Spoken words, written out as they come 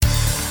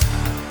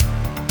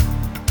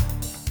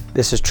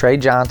This is Trey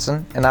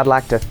Johnson, and I'd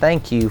like to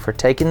thank you for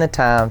taking the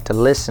time to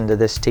listen to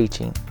this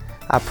teaching.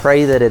 I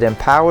pray that it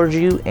empowers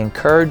you,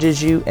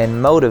 encourages you,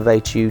 and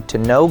motivates you to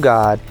know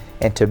God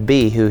and to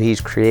be who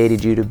He's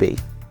created you to be.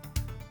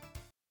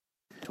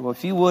 Well,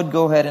 if you would,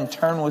 go ahead and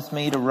turn with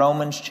me to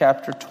Romans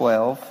chapter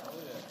 12.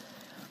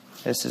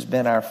 This has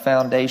been our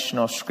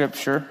foundational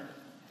scripture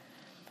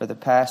for the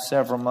past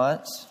several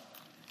months,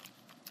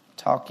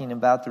 talking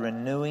about the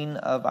renewing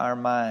of our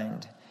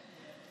mind.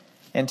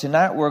 And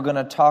tonight we're going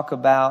to talk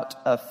about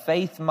a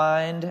faith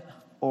mind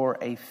or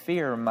a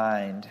fear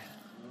mind.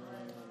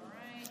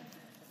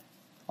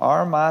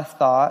 Are my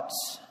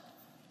thoughts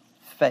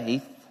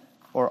faith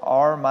or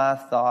are my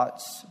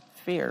thoughts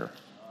fear?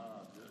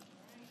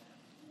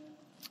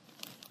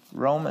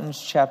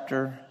 Romans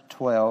chapter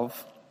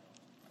 12.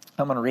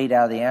 I'm going to read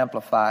out of the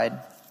Amplified.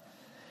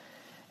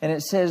 And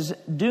it says,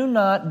 "Do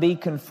not be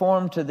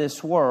conformed to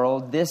this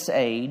world, this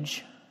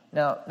age."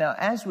 Now,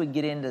 as we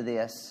get into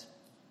this,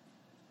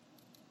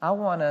 I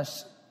want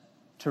us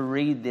to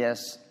read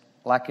this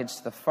like it's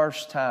the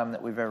first time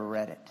that we've ever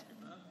read it.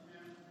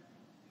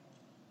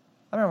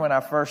 I remember when I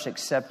first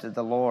accepted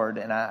the Lord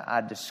and I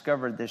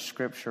discovered this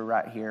scripture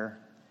right here.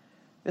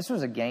 This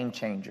was a game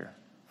changer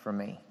for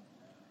me.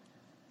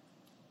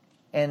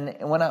 And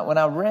when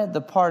I read the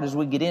part as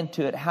we get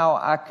into it, how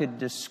I could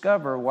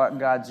discover what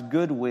God's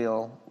good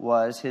will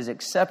was, His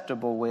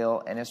acceptable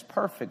will, and His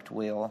perfect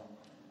will,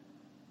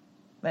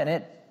 man,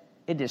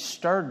 it just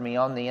stirred me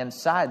on the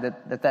inside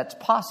that's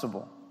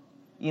possible.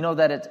 You know,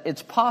 that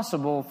it's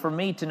possible for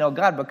me to know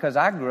God, because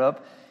I grew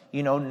up,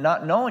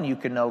 not knowing you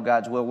could know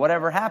God's will.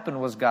 Whatever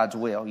happened was God's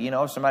will.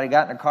 If somebody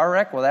got in a car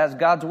wreck, well, that's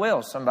God's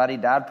will. Somebody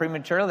died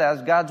prematurely,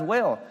 that's God's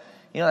will.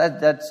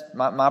 That's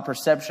my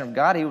perception of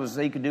God.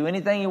 He could do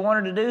anything He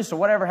wanted to do, so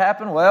whatever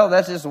happened, well,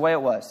 that's just the way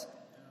it was.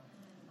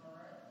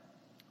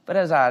 But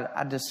as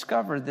I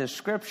discovered this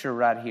scripture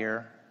right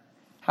here,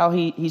 how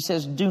he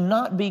says, "Do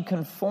not be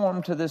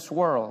conformed to this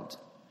world,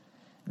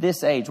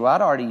 this age." Well,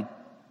 I'd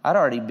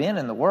already been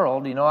in the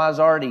world.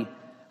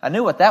 I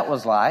knew what that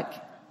was like.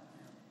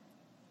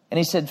 And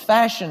he said,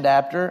 "Fashioned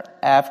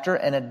after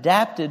and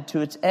adapted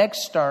to its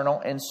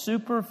external and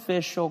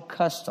superficial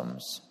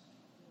customs.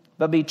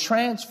 But be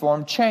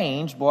transformed,"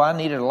 changed. Boy, I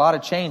needed a lot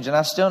of change, and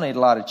I still need a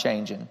lot of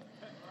changing.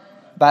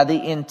 "By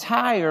the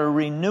entire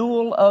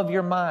renewal of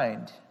your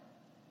mind,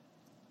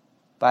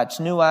 by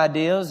its new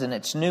ideas and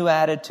its new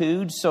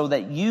attitudes, so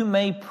that you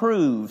may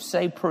prove,"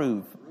 say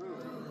prove,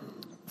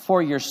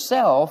 "for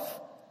yourself,"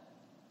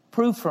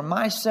 prove for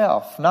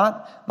myself,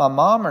 not my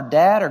mom or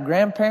dad or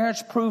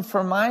grandparents, prove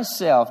for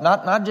myself,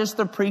 not just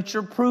the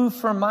preacher, prove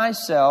for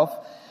myself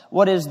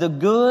what is the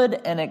good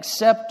and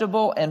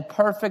acceptable and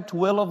perfect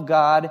will of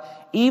God,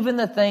 even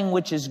the thing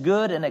which is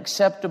good and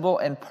acceptable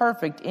and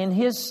perfect in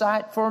His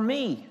sight for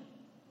me.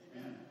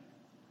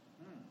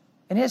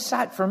 In His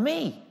sight for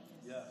me.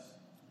 Yes.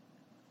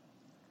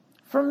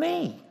 For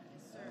me.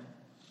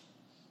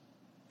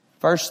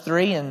 Verse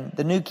 3 in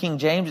the New King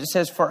James, it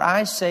says, "For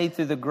I say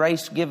through the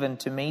grace given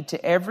to me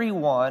to every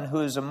one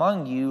who is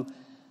among you,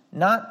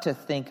 not to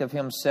think of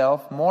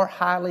himself more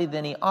highly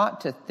than he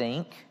ought to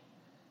think,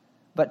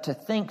 but to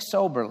think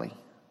soberly."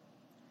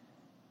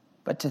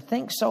 But to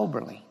think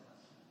soberly.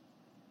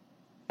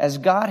 "As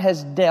God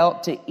has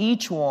dealt to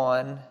each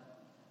one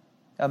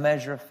a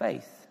measure of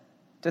faith."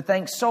 To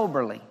think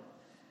soberly.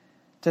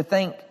 To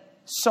think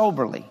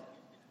soberly.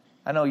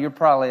 I know you're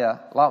probably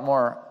a lot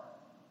more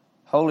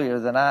holier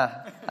than I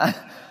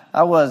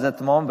was at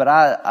the moment, but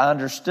I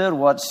understood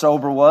what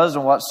sober was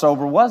and what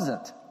sober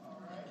wasn't.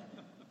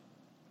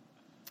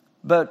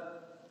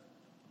 But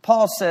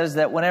Paul says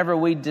that whenever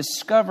we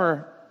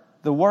discover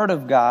the Word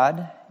of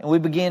God and we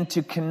begin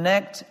to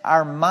connect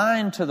our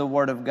mind to the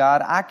Word of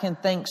God, I can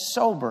think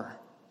sober.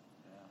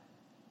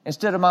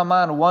 Instead of my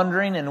mind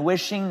wondering and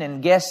wishing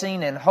and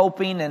guessing and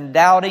hoping and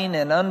doubting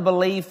and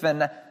unbelief,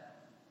 and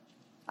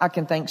I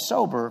can think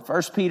sober.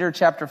 1 Peter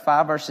chapter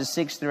 5, verses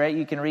 6 through 8,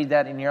 you can read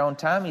that in your own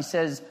time. He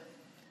says,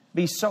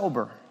 "Be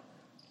sober,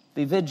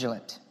 be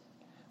vigilant.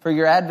 For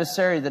your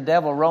adversary, the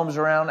devil, roams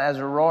around as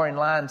a roaring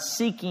lion,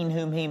 seeking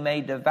whom he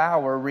may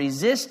devour.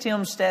 Resist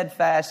him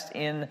steadfast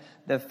in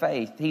the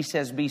faith." He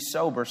says, be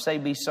sober. Say,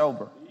 be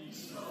sober.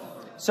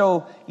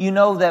 So you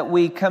know that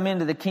we come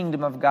into the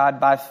kingdom of God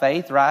by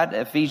faith, right?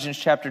 Ephesians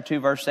chapter 2,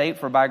 verse 8,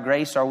 "For by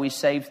grace are we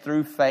saved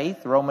through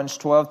faith." Romans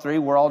 12:3,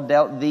 we're all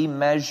dealt the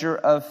measure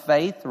of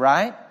faith,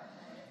 right?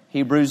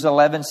 Hebrews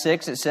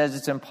 11:6, it says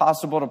it's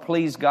impossible to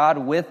please God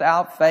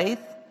without faith.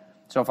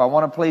 So if I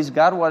want to please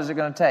God, what is it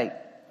going to take?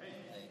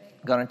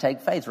 It's going to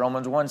take faith.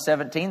 Romans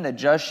 1:17, "The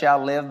just shall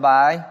live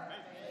by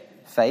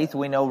faith."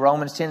 We know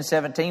Romans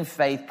 10:17,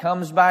 faith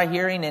comes by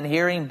hearing, and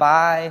hearing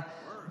by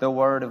the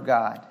Word of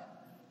God.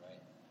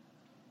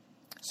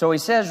 So he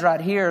says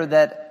right here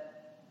that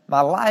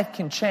my life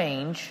can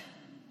change,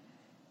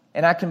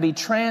 and I can be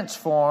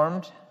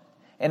transformed,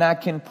 and I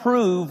can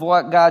prove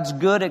what God's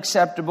good,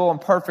 acceptable, and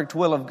perfect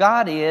will of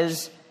God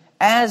is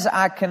as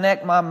I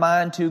connect my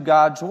mind to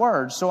God's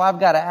Word. So I've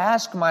got to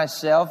ask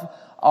myself,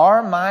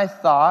 are my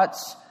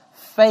thoughts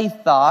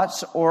faith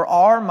thoughts or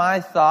are my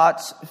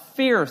thoughts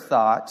fear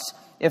thoughts?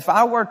 If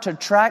I were to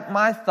track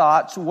my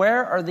thoughts,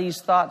 where are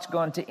these thoughts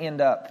going to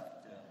end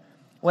up?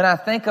 When I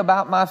think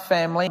about my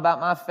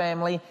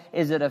family,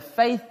 is it a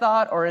faith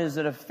thought or is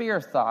it a fear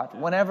thought?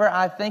 Whenever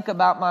I think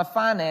about my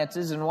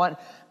finances and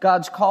what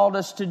God's called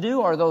us to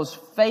do, are those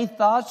faith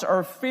thoughts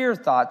or fear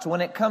thoughts?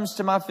 When it comes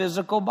to my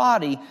physical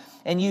body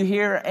and you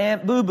hear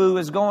Aunt Boo Boo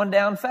is going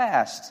down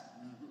fast,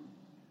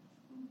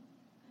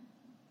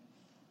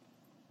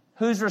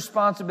 whose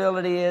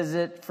responsibility is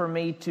it for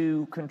me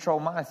to control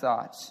my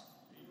thoughts?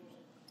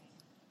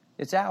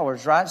 It's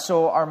ours, right?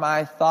 So are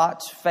my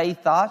thoughts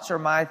faith thoughts or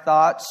my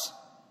thoughts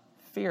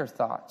fear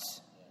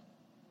thoughts?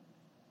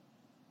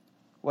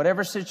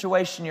 Whatever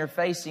situation you're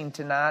facing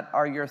tonight,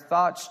 are your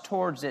thoughts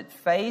towards it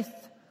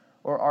faith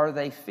or are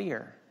they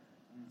fear?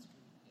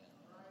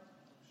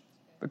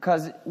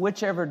 Because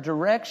whichever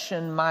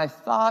direction my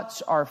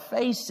thoughts are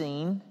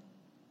facing,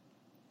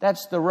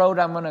 that's the road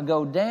I'm going to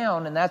go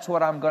down, and that's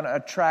what I'm going to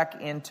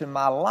attract into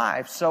my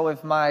life. So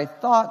if my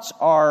thoughts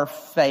are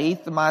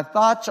faith, my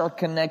thoughts are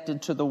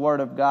connected to the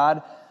Word of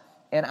God,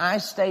 and I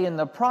stay in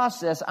the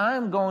process,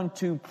 I'm going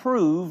to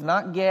prove,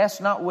 not guess,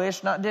 not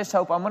wish, not just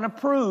hope. I'm going to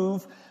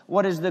prove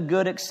what is the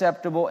good,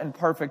 acceptable, and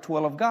perfect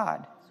will of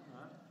God.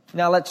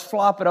 Now let's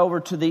flop it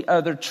over to the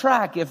other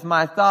track. If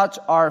my thoughts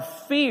are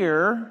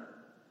fear,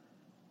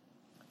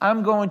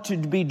 I'm going to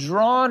be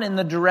drawn in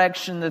the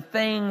direction, the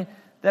thing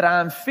that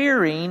I'm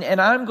fearing, and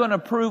I'm going to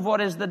prove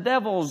what is the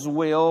devil's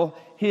will,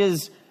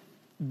 his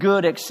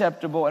good,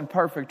 acceptable, and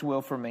perfect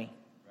will for me.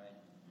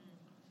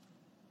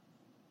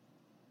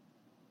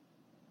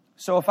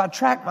 So if I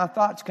track my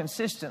thoughts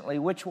consistently,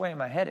 which way am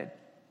I headed?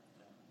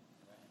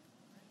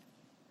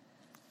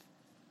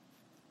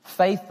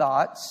 Faith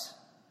thoughts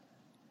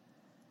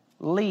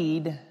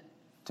lead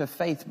to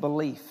faith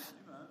belief.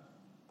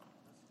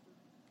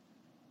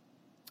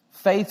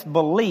 Faith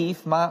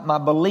belief, my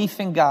belief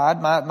in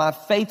God, my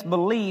faith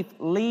belief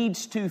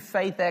leads to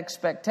faith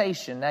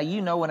expectation. Now,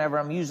 you know, whenever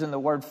I'm using the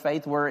word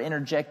faith, we're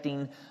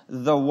interjecting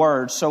the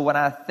word. So when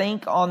I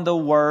think on the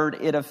word,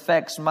 it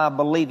affects my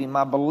believing.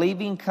 My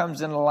believing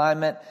comes in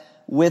alignment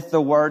with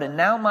the word. And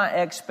now my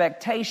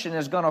expectation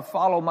is going to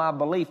follow my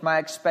belief. My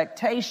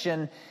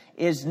expectation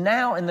is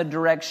now in the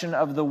direction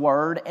of the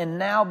word. And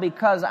now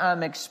because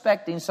I'm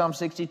expecting, Psalm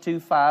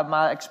 62:5,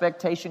 my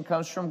expectation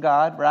comes from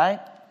God, right?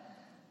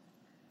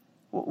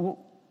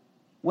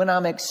 When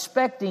I'm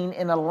expecting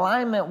in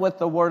alignment with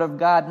the Word of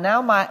God,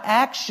 now my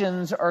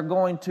actions are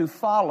going to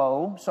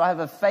follow. So I have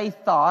a faith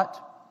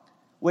thought,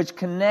 which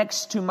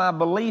connects to my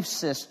belief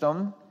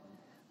system,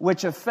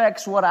 which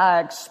affects what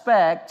I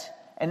expect,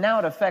 and now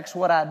it affects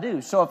what I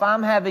do. So if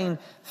I'm having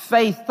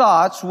faith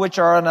thoughts, which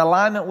are in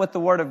alignment with the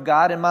Word of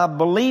God, and I'm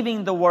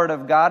believing the Word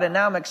of God, and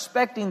now I'm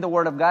expecting the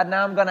Word of God,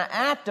 now I'm going to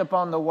act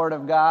upon the Word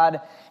of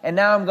God, and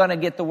now I'm going to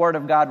get the Word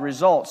of God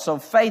results. So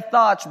faith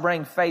thoughts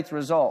bring faith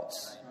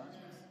results.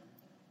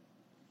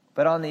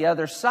 But on the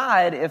other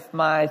side, if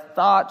my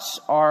thoughts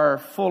are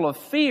full of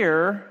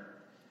fear,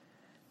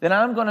 then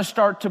I'm going to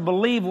start to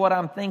believe what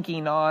I'm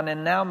thinking on,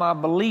 and now my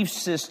belief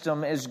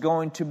system is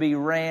going to be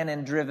ran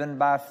and driven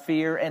by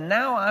fear, and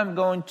now I'm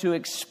going to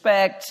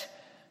expect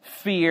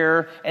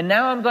fear, and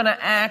now I'm going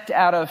to act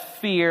out of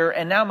fear,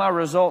 and now my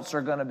results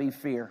are going to be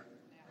fear.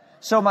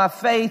 So my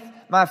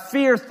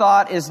fear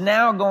thought is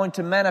now going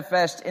to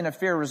manifest in a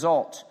fear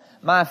result.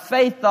 My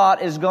faith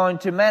thought is going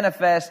to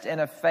manifest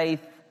in a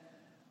faith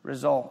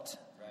result.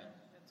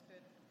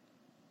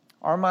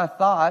 Are my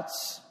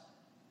thoughts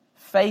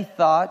faith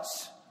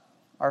thoughts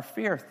or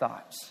fear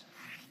thoughts?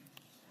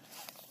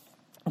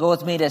 Go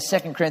with me to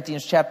 2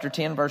 Corinthians chapter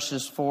 10,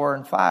 verses 4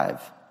 and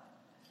 5.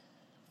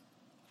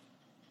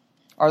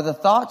 Are the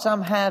thoughts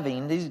I'm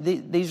having,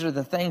 these are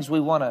the things we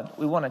want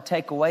to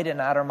take away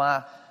tonight, are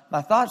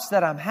my thoughts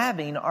that I'm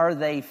having, are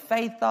they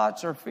faith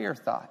thoughts or fear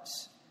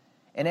thoughts?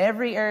 In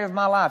every area of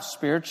my life,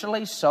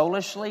 spiritually,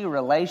 soulishly,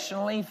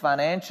 relationally,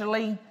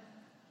 financially,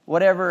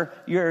 whatever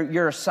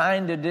you're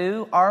assigned to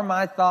do, are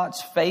my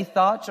thoughts faith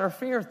thoughts or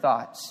fear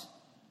thoughts?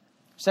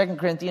 2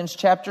 Corinthians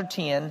chapter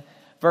 10,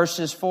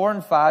 verses 4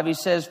 and 5, he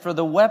says, "For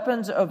the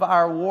weapons of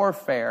our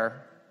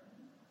warfare,"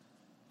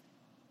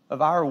 of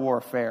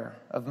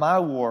my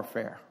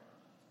warfare.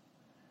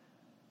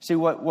 See,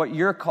 what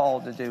you're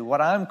called to do, what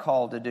I'm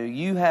called to do.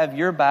 You have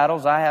your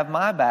battles, I have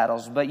my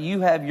battles. But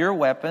you have your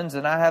weapons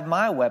and I have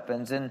my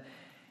weapons. And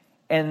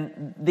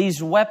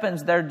these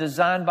weapons, they're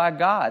designed by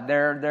God.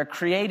 They're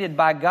created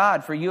by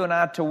God for you and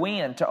I to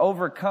win, to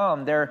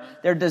overcome.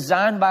 They're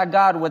designed by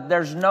God.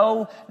 There's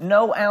no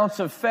ounce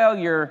of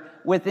failure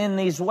within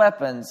these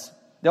weapons.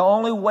 The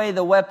only way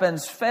the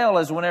weapons fail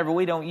is whenever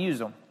we don't use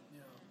them.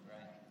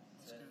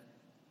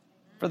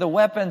 For the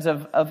weapons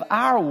of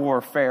our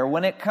warfare,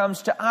 when it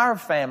comes to our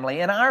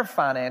family and our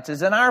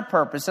finances and our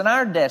purpose and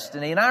our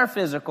destiny and our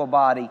physical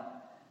body,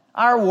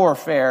 our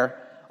warfare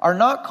are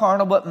not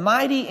carnal, but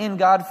mighty in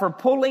God for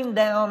pulling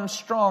down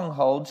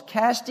strongholds,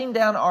 casting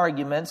down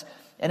arguments,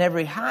 and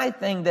every high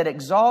thing that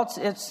exalts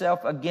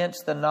itself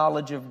against the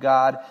knowledge of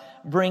God,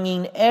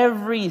 bringing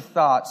every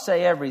thought,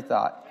 say every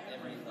thought,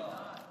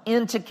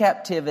 into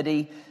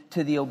captivity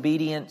to the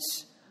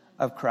obedience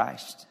of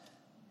Christ.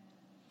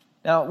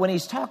 Now, when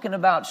he's talking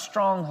about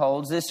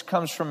strongholds, this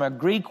comes from a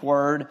Greek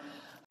word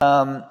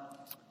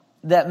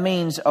that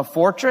means a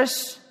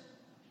fortress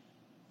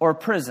or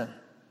prison.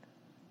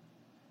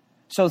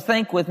 So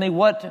think with me,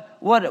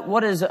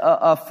 what is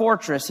a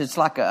fortress? It's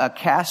like a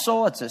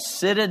castle. It's a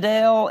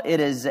citadel.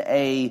 It's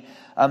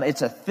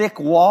a thick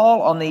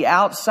wall on the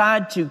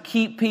outside to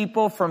keep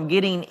people from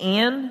getting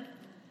in.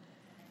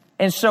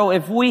 And so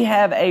if we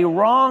have a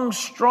wrong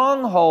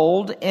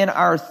stronghold in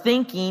our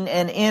thinking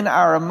and in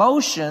our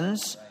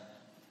emotions,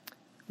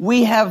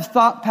 we have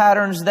thought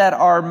patterns that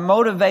are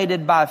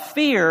motivated by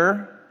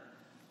fear.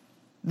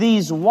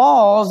 These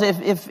walls,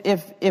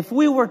 if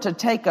we were to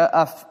take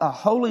a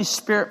Holy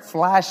Spirit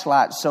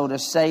flashlight, so to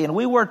say, and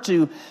we were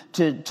to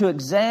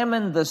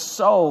examine the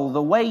soul,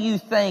 the way you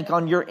think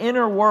on your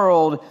inner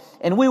world,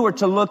 and we were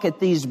to look at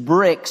these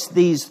bricks,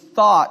 these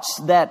thoughts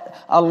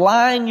that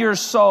align your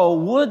soul,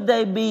 would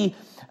they be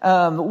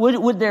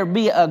would there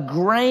be a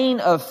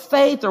grain of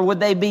faith, or would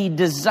they be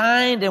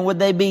designed and would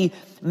they be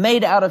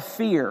made out of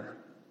fear?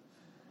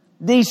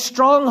 These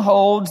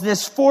strongholds,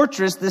 this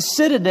fortress, this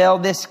citadel,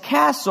 this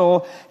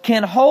castle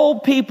can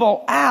hold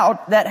people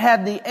out that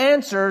have the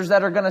answers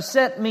that are going to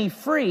set me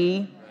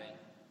free.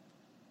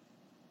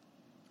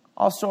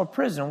 Also a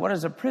prison. What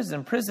is a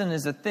prison? Prison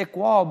is a thick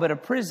wall, but a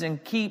prison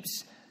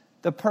keeps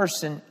the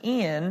person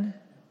in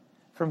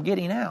from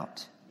getting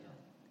out.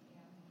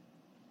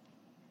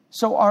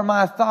 So are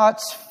my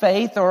thoughts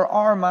faith or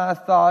are my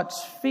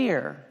thoughts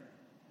fear?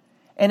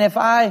 And if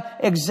I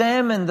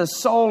examine the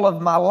soul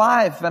of my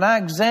life and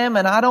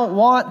I don't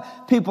want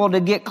people to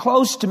get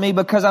close to me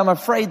because I'm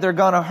afraid they're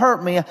going to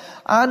hurt me.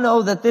 I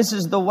know that this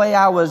is the way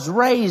I was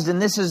raised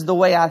and this is the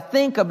way I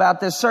think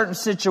about this certain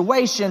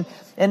situation.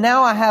 And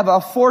now I have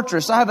a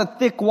fortress. I have a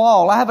thick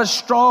wall. I have a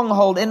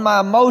stronghold in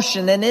my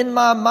emotion and in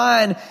my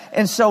mind.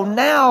 And so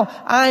now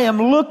I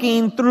am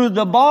looking through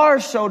the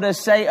bars, so to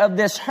say, of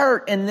this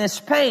hurt and this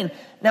pain.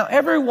 Now,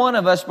 every one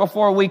of us,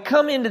 before we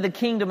come into the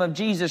kingdom of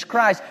Jesus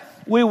Christ,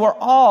 we were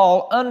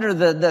all under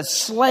the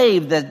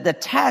slave, the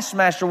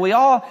taskmaster. We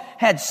all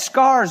had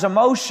scars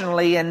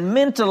emotionally and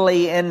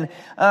mentally and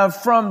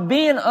from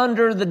being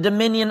under the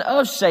dominion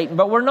of Satan.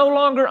 But we're no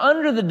longer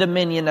under the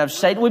dominion of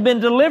Satan. We've been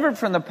delivered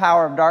from the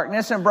power of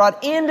darkness and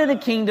brought into the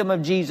kingdom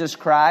of Jesus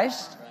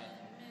Christ.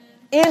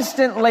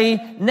 Instantly,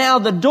 now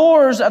the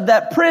doors of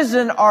that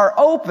prison are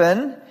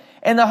open.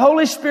 And the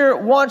Holy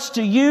Spirit wants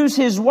to use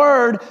His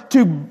Word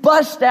to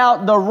bust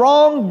out the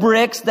wrong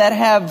bricks that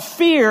have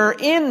fear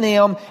in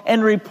them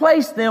and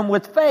replace them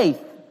with faith.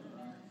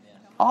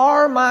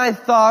 Are my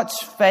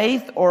thoughts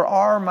faith or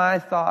are my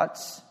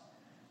thoughts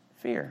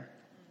fear?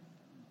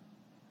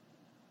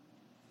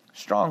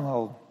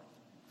 Stronghold.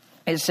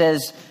 It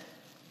says,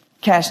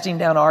 casting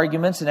down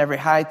arguments and every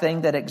high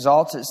thing that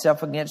exalts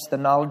itself against the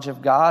knowledge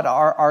of God.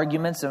 Our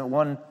arguments, and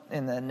one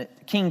in the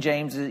King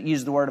James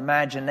used the word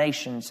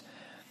imaginations.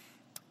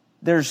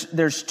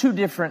 There's two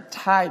different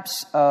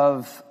types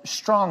of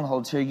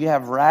strongholds here. You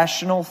have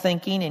rational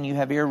thinking and you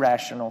have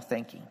irrational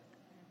thinking.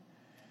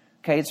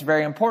 Okay, it's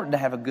very important to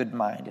have a good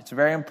mind. It's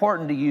very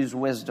important to use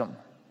wisdom.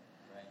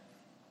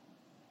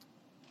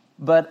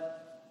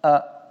 But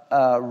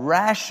a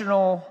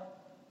rational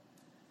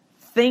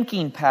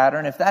thinking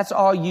pattern, if that's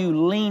all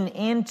you lean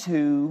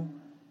into,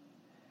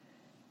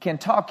 can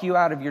talk you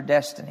out of your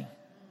destiny.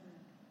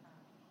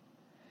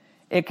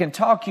 It can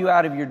talk you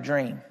out of your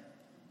dream.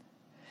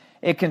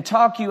 It can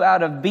talk you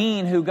out of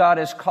being who God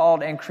has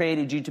called and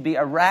created you to be.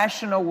 A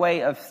rational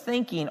way of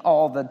thinking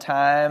all the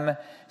time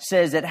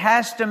says it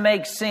has to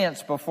make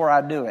sense before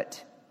I do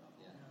it.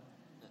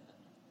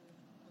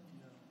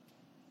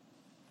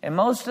 And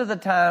most of the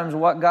times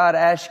what God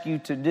asks you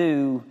to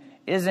do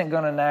isn't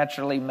going to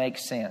naturally make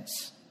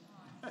sense.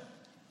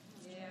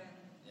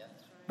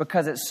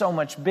 Because it's so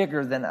much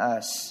bigger than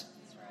us.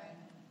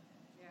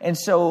 And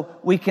so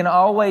we can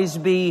always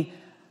be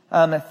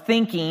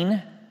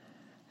thinking,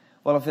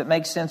 well, if it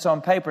makes sense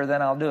on paper,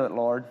 then I'll do it,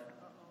 Lord.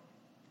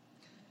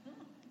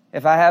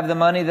 If I have the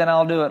money, then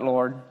I'll do it,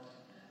 Lord.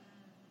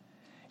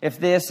 If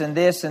this and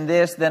this and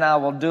this, then I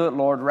will do it,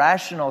 Lord.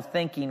 Rational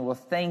thinking will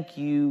think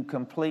you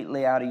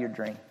completely out of your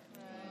dream.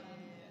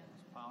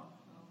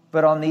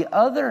 But on the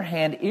other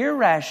hand,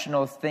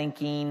 irrational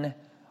thinking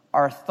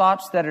are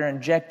thoughts that are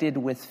injected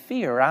with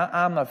fear.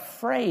 I'm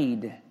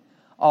afraid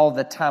all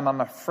the time.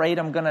 I'm afraid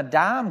I'm going to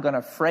die. I'm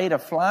afraid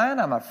of flying.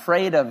 I'm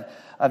afraid of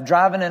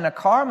driving in a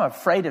car. I'm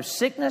afraid of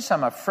sickness.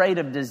 I'm afraid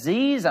of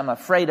disease. I'm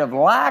afraid of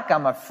lack.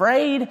 I'm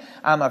afraid.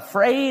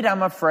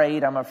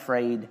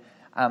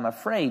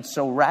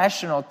 So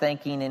rational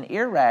thinking and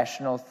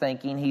irrational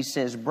thinking, he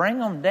says, bring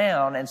them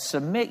down and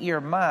submit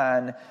your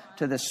mind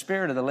to the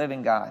Spirit of the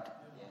living God.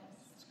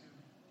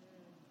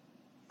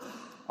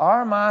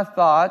 Are my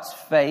thoughts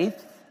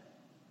faith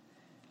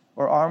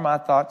or are my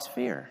thoughts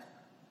fear?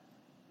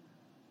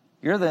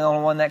 You're the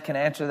only one that can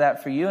answer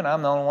that for you, and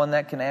I'm the only one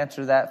that can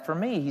answer that for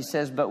me. He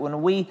says, but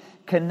when we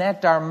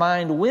connect our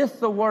mind with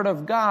the Word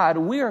of God,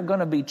 we are going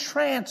to be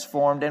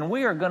transformed, and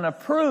we are going to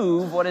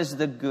prove what is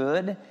the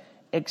good,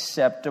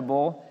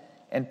 acceptable,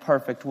 and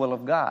perfect will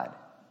of God.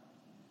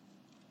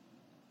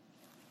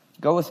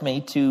 Go with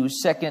me to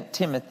 2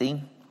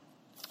 Timothy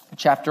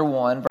chapter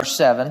 1, verse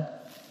 7.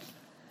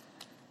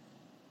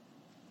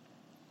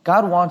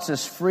 God wants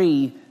us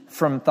free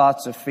from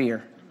thoughts of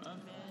fear.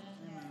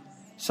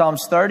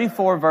 Psalms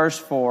 34, verse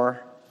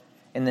 4,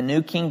 in the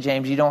New King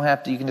James, you don't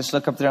have to, you can just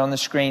look up there on the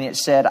screen. It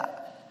said,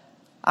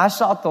 I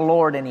sought the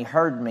Lord and He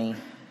heard me,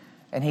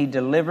 and He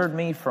delivered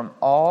me from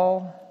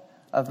all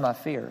of my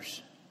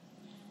fears.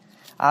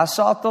 I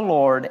sought the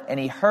Lord and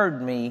He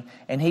heard me,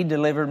 and He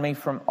delivered me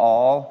from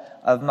all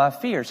of my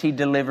fears. He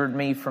delivered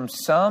me from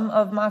some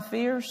of my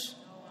fears.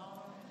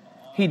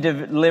 He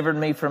delivered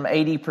me from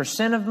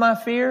 80% of my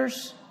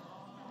fears.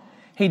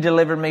 He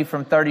delivered me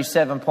from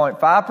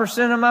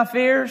 37.5% of my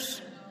fears.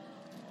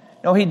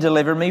 No, He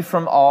delivered me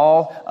from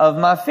all of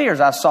my fears.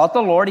 I sought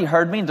the Lord, He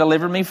heard me, and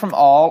delivered me from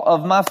all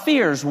of my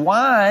fears.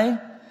 Why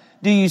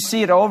do you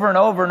see it over and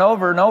over and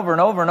over and over and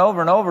over and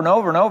over and over and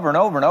over and over and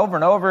over and over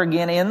and over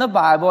again in the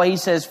Bible? He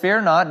says, fear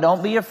not,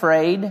 don't be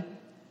afraid.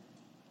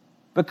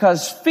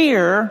 Because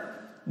fear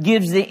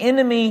gives the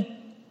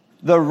enemy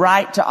the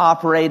right to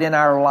operate in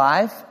our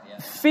life.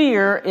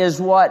 Fear is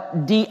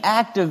what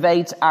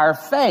deactivates our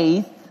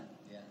faith.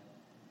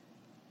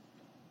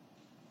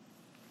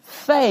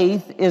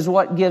 Faith is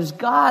what gives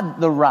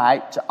God the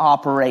right to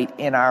operate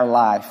in our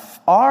life.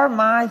 Are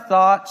my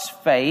thoughts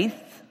faith,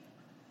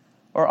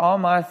 or are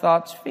my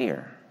thoughts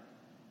fear?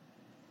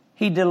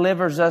 He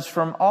delivers us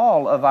from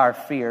all of our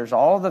fears.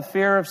 All the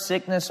fear of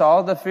sickness,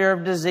 all the fear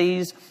of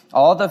disease,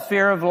 all the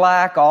fear of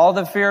lack, all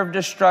the fear of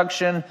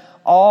destruction,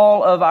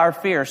 all of our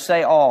fears.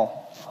 Say all.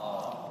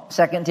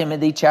 2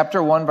 Timothy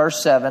chapter 1,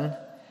 verse 7.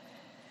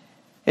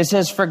 It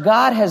says, for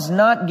God has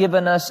not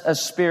given us a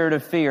spirit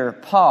of fear.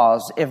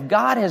 Pause. If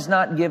God has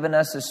not given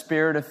us a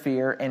spirit of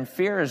fear, and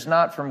fear is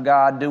not from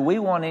God, do we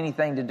want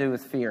anything to do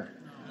with fear?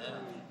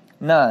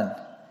 None.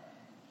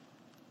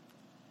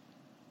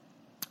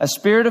 A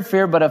spirit of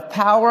fear, but of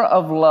power,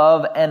 of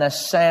love, and a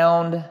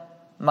sound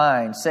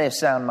mind. Say a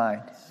sound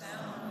mind.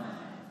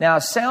 Now,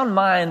 a sound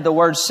mind, the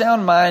word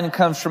sound mind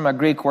comes from a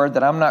Greek word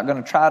that I'm not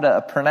going to try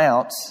to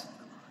pronounce.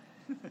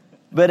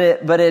 But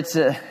it's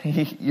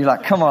you're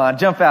like, come on,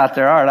 jump out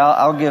there. All right,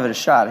 I'll give it a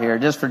shot here,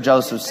 just for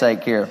Joseph's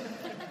sake here.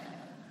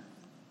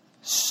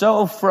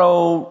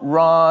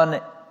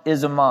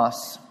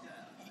 Sophronismos.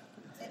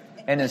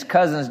 And his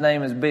cousin's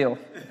name is Bill.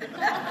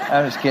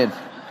 I'm just kidding.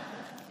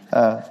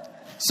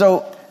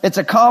 So it's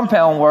a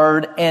compound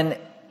word, and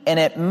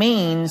it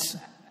means,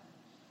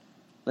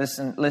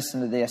 listen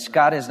to this.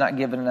 God has not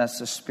given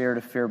us a spirit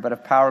of fear, but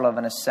of power, love,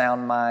 and a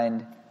sound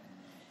mind.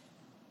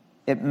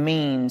 It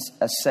means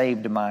a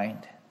saved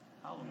mind.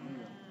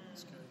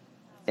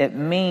 It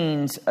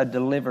means a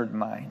delivered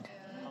mind.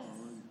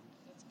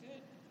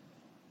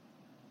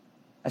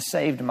 A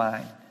saved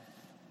mind.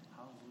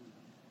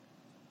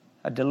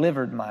 A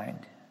delivered mind.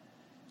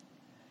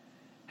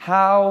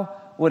 How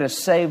would a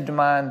saved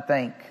mind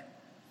think?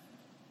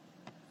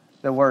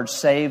 The word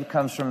saved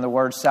comes from the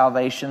word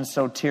salvation.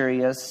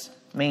 Soterios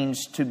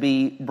means to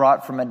be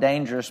brought from a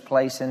dangerous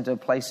place into a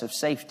place of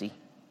safety.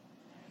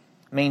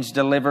 Means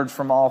delivered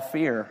from all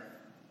fear.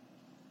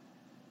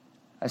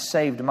 A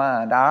saved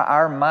mind.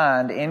 Our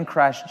mind in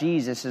Christ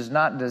Jesus is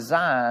not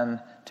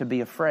designed to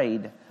be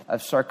afraid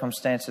of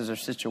circumstances or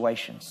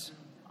situations.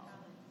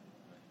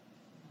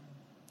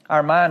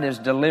 Our mind is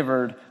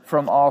delivered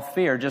from all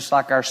fear. Just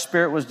like our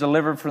spirit was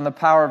delivered from the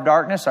power of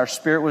darkness, our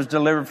spirit was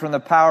delivered from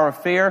the power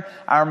of fear,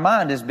 our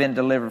mind has been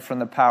delivered from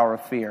the power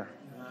of fear.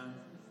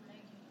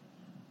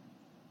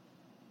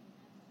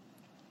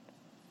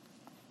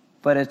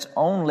 But it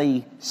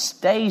only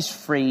stays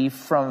free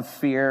from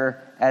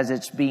fear as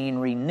it's being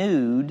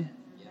renewed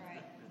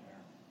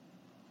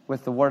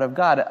with the Word of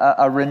God.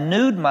 A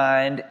renewed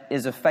mind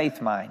is a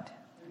faith mind.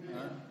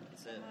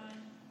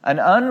 An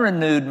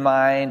unrenewed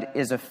mind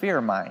is a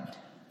fear mind.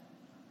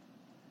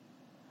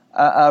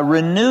 A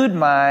renewed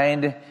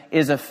mind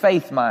is a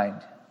faith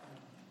mind.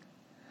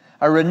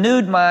 A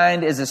renewed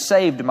mind is a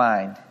saved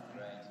mind.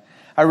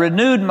 A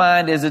renewed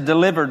mind is a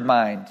delivered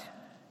mind.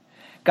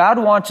 God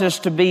wants us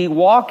to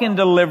walk in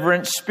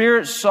deliverance,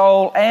 spirit,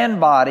 soul, and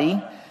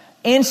body.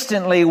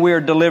 Instantly we are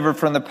delivered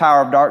from the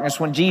power of darkness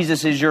when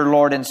Jesus is your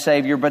Lord and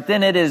Savior. But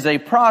then it is a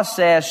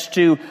process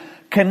to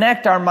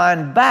connect our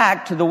mind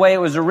back to the way it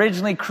was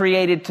originally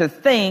created to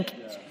think.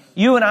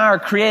 You and I are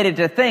created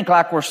to think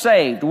like we're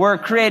saved. We're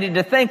created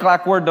to think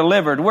like we're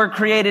delivered. We're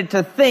created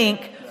to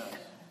think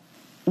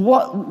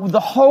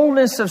the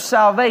wholeness of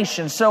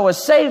salvation. So a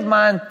saved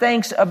mind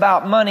thinks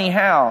about money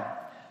how?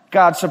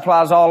 God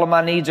supplies all of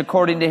my needs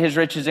according to His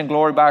riches and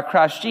glory by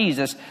Christ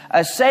Jesus.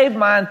 A saved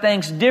mind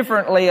thinks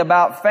differently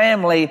about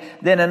family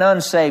than an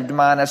unsaved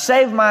mind. A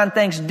saved mind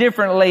thinks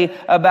differently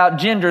about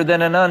gender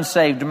than an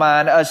unsaved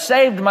mind. A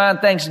saved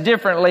mind thinks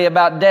differently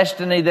about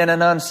destiny than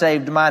an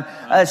unsaved mind.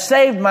 A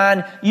saved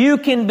mind, you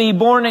can be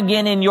born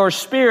again in your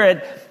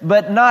spirit,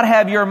 but not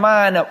have your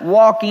mind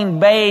walking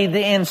bathed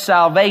in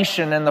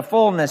salvation and the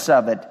fullness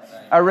of it.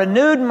 A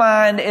renewed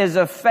mind is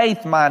a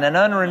faith mind. An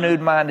unrenewed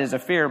mind is a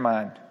fear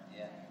mind.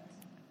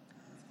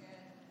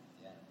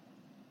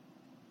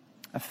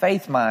 A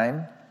faith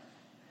mind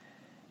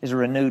is a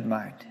renewed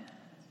mind.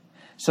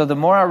 So the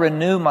more I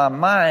renew my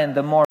mind,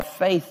 the more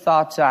faith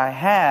thoughts I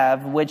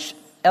have, which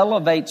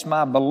elevates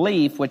my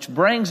belief, which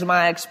brings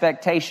my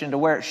expectation to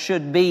where it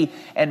should be,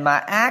 and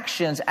my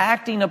actions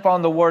acting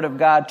upon the Word of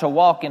God to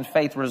walk in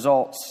faith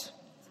results.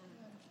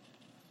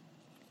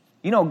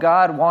 You know,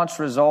 God wants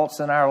results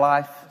in our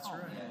life.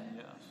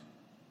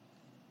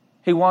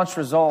 He wants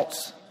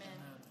results.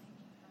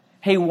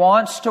 He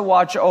wants to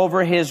watch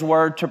over His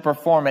Word to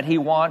perform it. He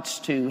wants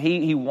to.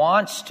 He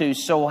wants to.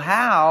 So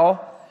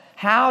how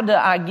do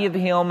I give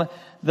Him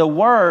the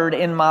Word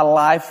in my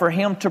life for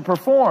Him to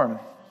perform?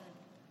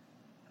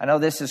 I know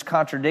this is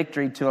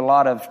contradictory to a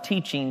lot of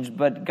teachings,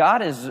 but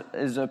God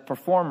is a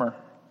performer.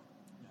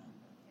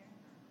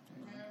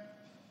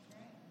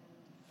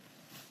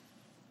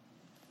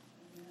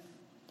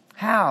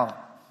 How?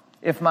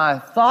 If my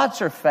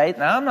thoughts are faith,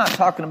 now I'm not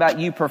talking about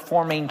you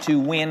performing to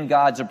win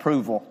God's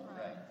approval.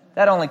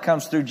 That only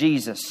comes through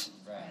Jesus.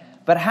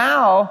 But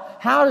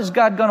how is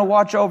God going to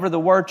watch over the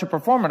Word to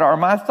perform it? Are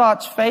my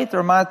thoughts faith or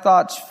are my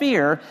thoughts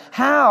fear?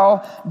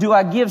 How do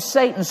I give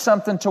Satan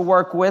something to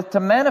work with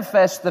to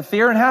manifest the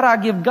fear? And how do I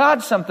give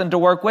God something to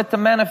work with to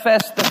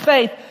manifest the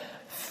faith?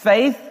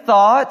 Faith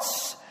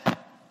thoughts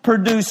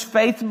produce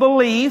faith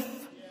belief,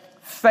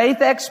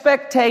 faith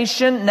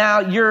expectation.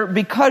 Now,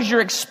 because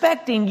you're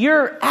expecting,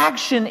 your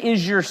action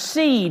is your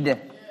seed,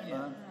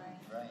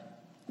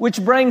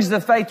 which brings the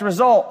faith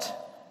result.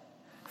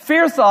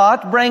 Fear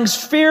thought brings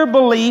fear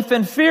belief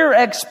and fear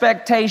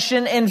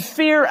expectation, and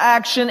fear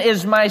action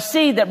is my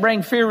seed that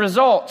bring fear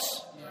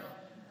results.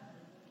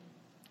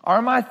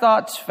 Are my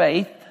thoughts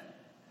faith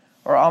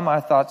or are my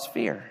thoughts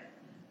fear?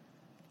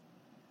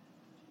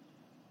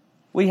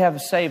 We have a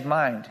saved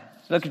mind.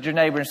 Look at your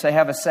neighbor and say,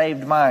 have a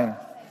saved mind.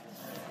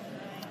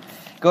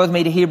 Go with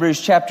me to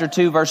Hebrews chapter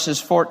 2, verses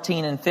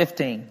 14 and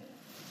 15.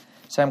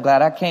 So I'm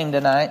glad I came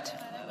tonight.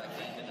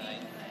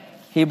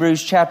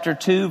 Hebrews chapter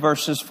 2,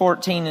 verses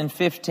 14 and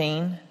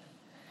 15.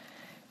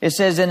 It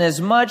says,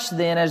 inasmuch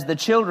then as the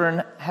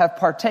children have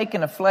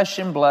partaken of flesh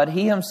and blood,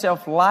 He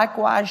Himself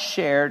likewise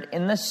shared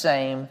in the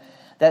same,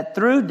 that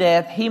through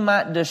death He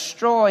might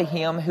destroy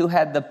him who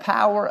had the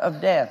power of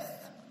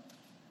death.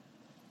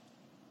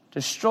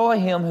 Destroy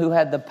him who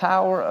had the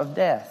power of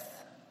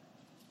death.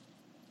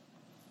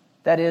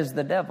 That is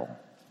the devil.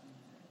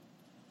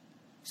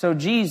 So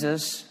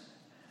Jesus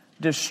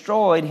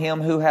destroyed him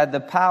who had the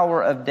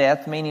power of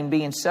death, meaning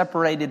being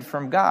separated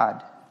from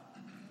God.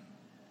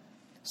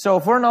 So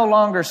if we're no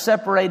longer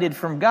separated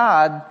from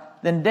God,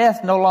 then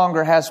death no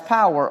longer has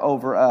power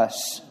over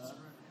us.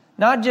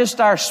 Not just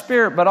our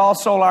spirit, but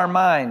also our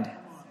mind.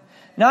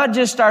 Not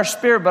just our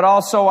spirit, but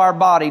also our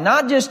body.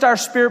 Not just our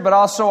spirit, but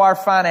also our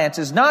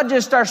finances. Not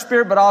just our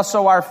spirit, but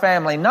also our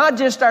family. Not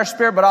just our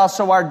spirit, but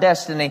also our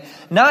destiny.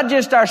 Not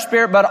just our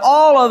spirit, but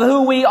all of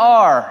who we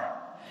are.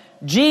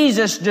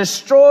 Jesus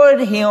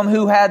destroyed him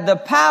who had the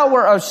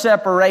power of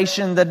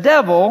separation, the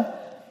devil,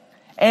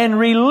 and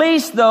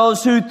released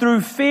those who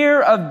through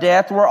fear of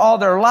death were all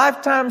their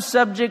lifetime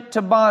subject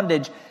to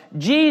bondage.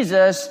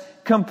 Jesus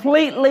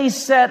completely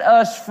set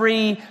us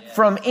free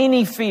from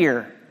any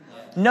fear.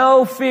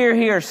 No fear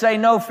here. Say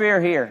no fear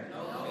here.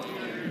 No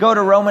fear. Go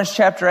to Romans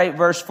chapter 8,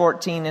 verse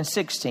 14 and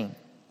 16.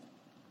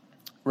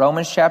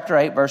 Romans chapter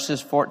 8, verses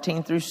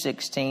 14 through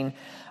 16.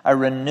 A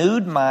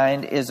renewed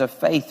mind is a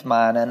faith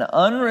mind. An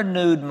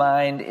unrenewed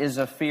mind is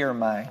a fear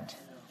mind.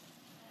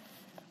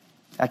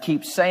 I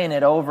keep saying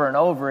it over and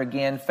over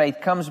again. Faith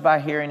comes by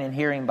hearing and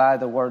hearing by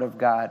the Word of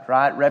God,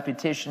 right?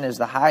 Repetition is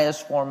the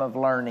highest form of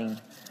learning.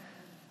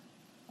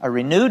 A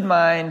renewed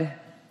mind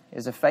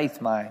is a faith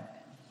mind.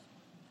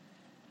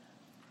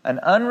 An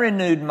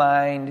unrenewed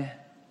mind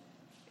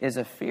is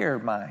a fear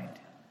mind.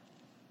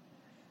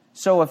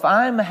 So if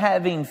I'm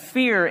having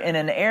fear in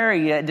an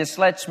area, it just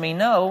lets me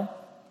know,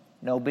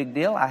 no big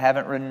deal. I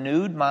haven't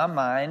renewed my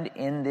mind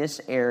in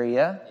this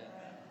area.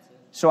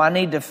 So I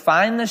need to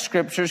find the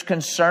scriptures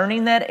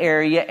concerning that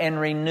area and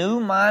renew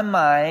my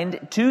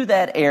mind to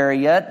that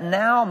area.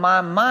 Now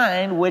my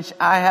mind, which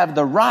I have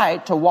the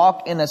right to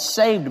walk in a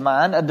saved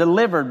mind, a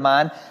delivered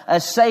mind,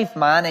 a safe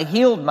mind, a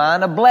healed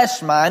mind, a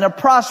blessed mind, a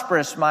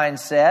prosperous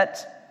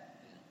mindset.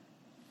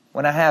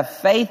 When I have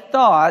faith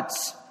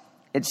thoughts,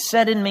 it's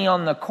setting me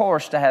on the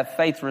course to have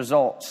faith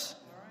results.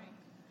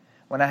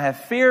 When I have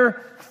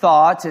fear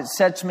thoughts, it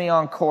sets me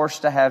on course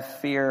to have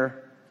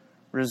fear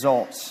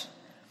results.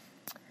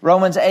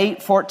 Romans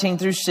 8:14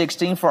 through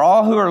 16, for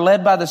all who are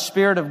led by the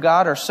Spirit of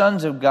God are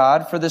sons of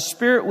God. For the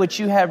Spirit which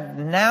you have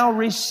now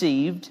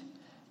received,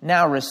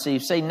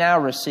 say now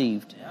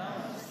received,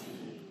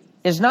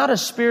 is not a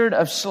spirit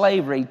of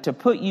slavery to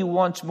put you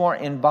once more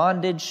in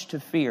bondage to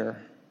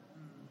fear.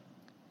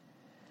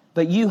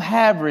 But you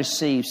have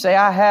received, say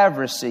I have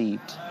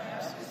received,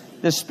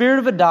 the Spirit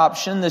of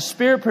adoption, the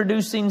Spirit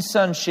producing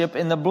sonship,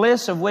 in the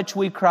bliss of which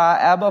we cry,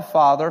 Abba,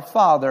 Father,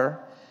 Father.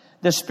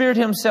 The Spirit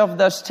Himself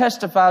thus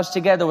testifies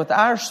together with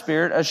our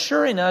spirit,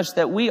 assuring us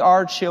that we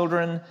are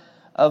children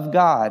of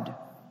God.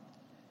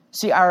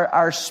 See,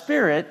 our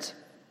spirit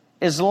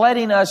is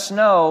letting us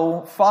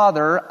know,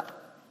 Father,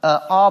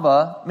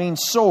 Abba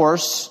means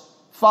source,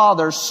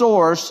 Father,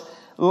 source,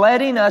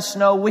 letting us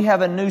know we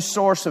have a new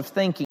source of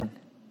thinking.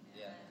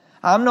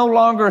 I'm no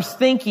longer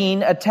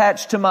thinking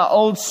attached to my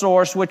old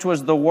source, which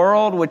was the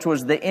world, which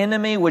was the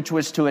enemy, which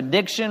was to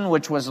addiction,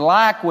 which was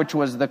lack, which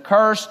was the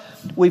curse.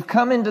 We've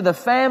come into the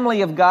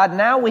family of God.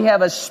 Now we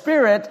have a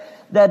spirit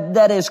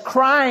that is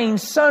crying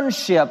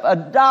sonship,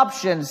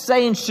 adoption,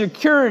 saying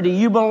security.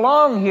 You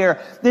belong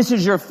here. This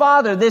is your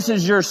Father. This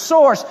is your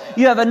source.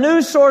 You have a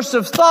new source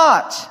of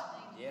thought.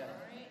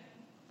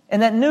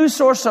 And that new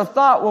source of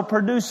thought will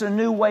produce a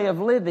new way of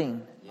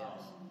living.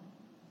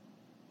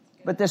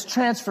 But this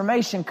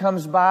transformation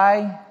comes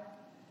by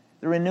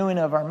the renewing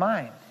of our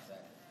mind.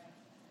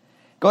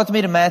 Go with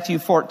me to Matthew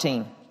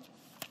 14.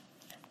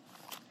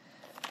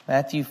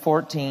 Matthew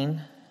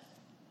 14.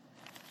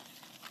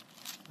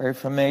 Very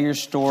familiar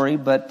story,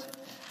 but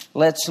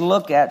let's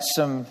look at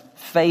some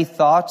faith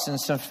thoughts and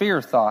some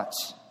fear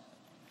thoughts.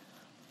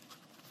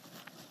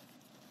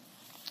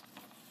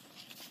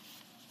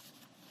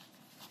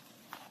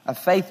 A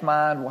faith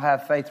mind will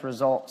have faith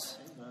results.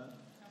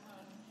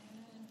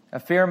 A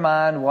fear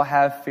mind will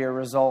have fear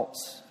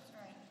results.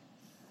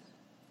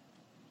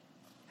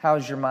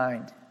 How's your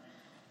mind?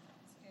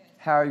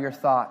 How are your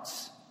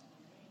thoughts?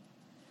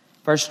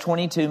 Verse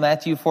 22,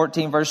 Matthew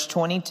 14, verse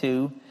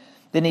 22.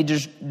 Then He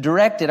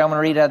directed, I'm going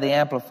to read out of the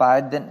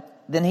Amplified.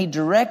 Then He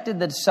directed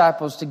the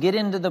disciples to get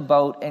into the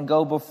boat and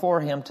go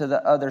before Him to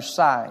the other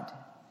side,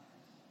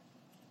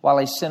 while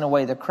He sent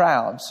away the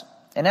crowds.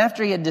 And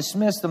after He had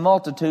dismissed the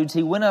multitudes,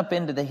 He went up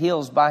into the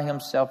hills by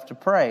Himself to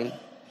pray.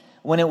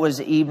 When it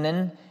was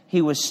evening,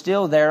 He was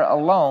still there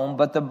alone,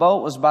 but the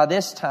boat was by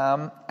this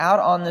time out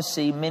on the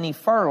sea many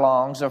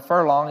furlongs. A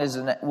furlong is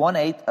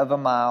 1/8 of a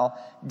mile,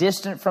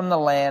 distant from the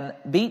land,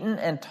 beaten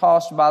and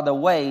tossed by the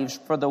waves,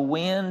 for the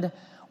wind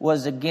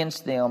was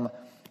against them.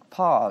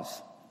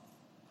 Pause.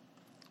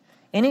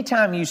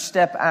 Anytime you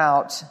step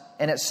out,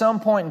 and at some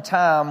point in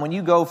time, when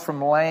you go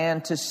from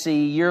land to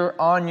sea, you're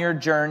on your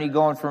journey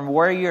going from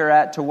where you're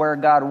at to where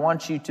God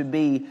wants you to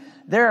be.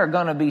 There are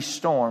going to be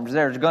storms.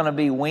 There's going to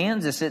be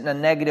winds. This isn't a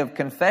negative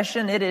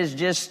confession. It is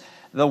just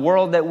the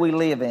world that we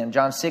live in.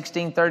 John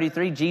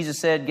 16:33, Jesus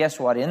said, guess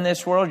what? In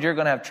this world, you're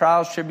going to have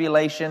trials,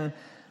 tribulation,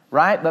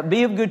 right? But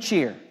be of good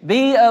cheer.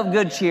 Be of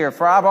good cheer,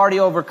 for I've already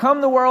overcome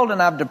the world and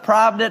I've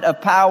deprived it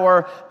of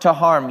power to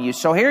harm you.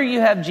 So here you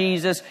have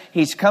Jesus.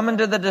 He's coming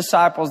to the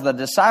disciples. The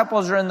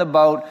disciples are in the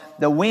boat.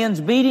 The wind's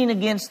beating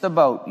against the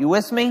boat. You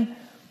with me?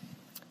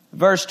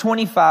 Verse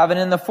 25, and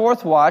in the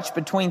fourth watch,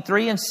 between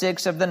 3 and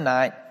 6 of the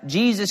night,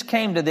 Jesus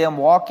came to them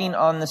walking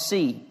on the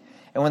sea.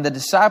 And when the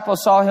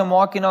disciples saw Him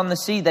walking on the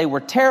sea, they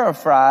were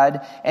terrified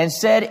and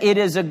said, it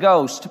is a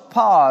ghost.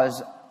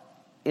 Pause.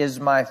 Is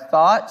my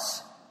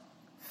thoughts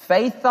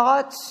faith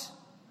thoughts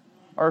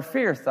or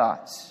fear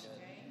thoughts?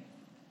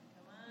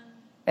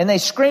 And they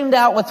screamed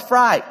out with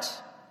fright.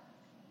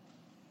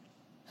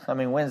 I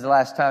mean, when's the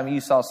last time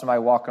you saw somebody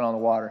walking on the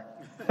water?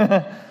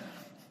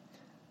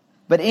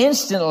 But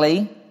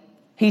instantly,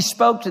 He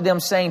spoke to them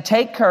saying,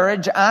 take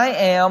courage, I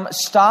am,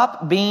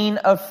 stop being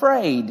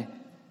afraid.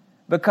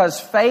 Because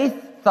faith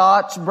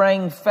thoughts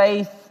bring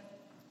faith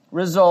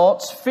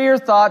results. Fear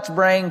thoughts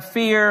bring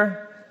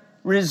fear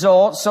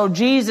results. So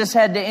Jesus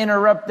had to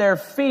interrupt their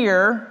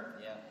fear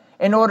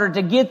in order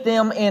to get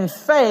them in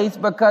faith,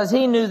 because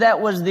He knew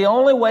that was the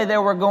only way they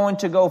were going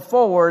to go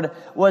forward,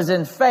 was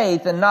in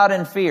faith and not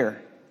in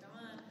fear.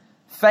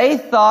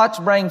 Faith thoughts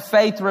bring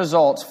faith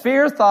results.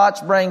 Fear thoughts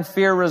bring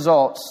fear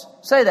results.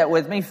 Say that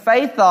with me.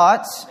 Faith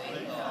thoughts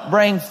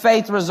bring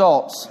faith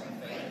results.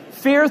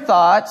 Fear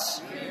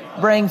thoughts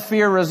bring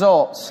fear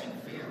results.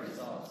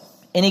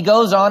 And He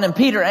goes on, and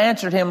Peter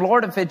answered Him,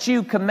 Lord, if it's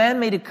you, command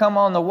me to come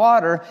on the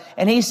water.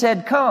 And He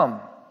said,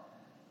 come.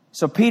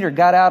 So Peter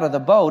got out of the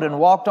boat and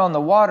walked on the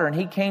water, and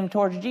he came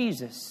towards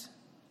Jesus.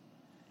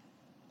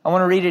 I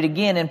want to read it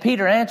again. And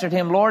Peter answered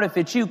Him, Lord, if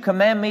it's you,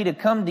 command me to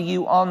come to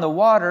you on the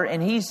water.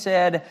 And He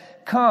said,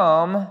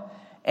 come.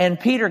 And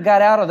Peter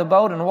got out of the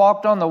boat and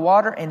walked on the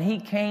water, and he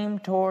came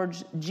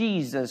towards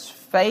Jesus.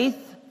 Faith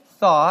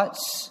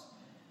thoughts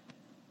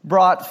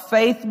brought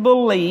faith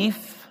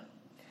belief,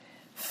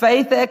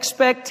 faith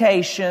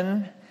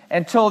expectation,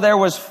 until there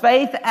was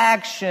faith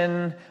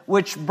action,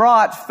 which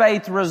brought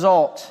faith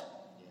result.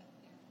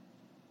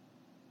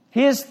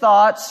 His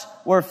thoughts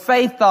were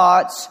faith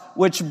thoughts,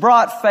 which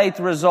brought faith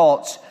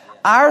results.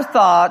 Our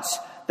thoughts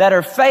that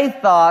are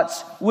faith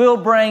thoughts will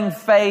bring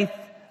faith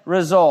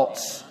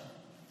results.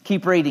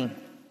 Keep reading.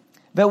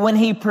 But when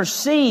he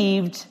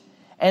perceived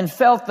and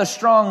felt the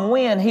strong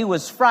wind, he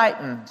was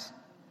frightened.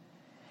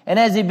 And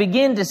as he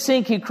began to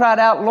sink, he cried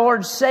out,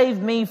 Lord, save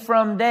me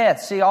from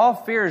death. See, all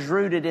fear is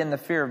rooted in the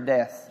fear of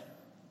death.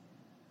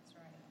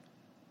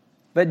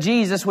 But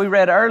Jesus, we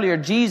read earlier,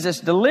 Jesus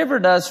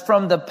delivered us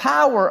from the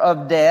power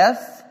of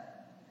death.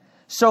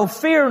 So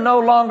fear no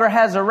longer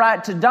has a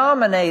right to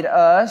dominate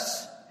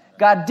us.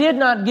 God did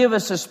not give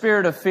us a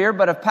spirit of fear,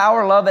 but of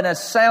power, love, and a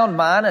sound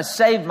mind, a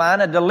saved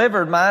mind, a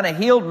delivered mind, a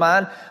healed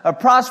mind, a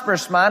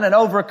prosperous mind, an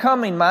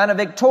overcoming mind, a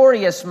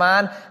victorious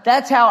mind.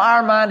 That's how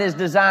our mind is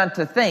designed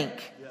to think.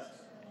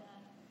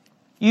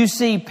 You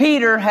see,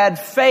 Peter had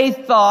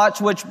faith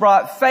thoughts which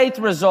brought faith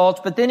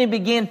results, but then he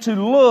began to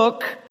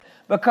look,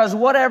 because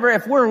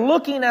if we're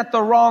looking at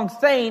the wrong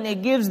thing,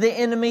 it gives the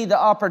enemy the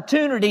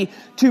opportunity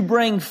to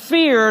bring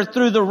fear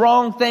through the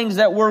wrong things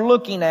that we're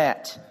looking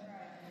at.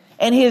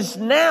 And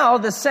now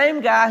the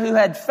same guy who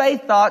had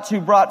faith thoughts,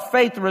 who brought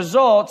faith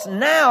results,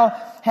 now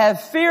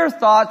have fear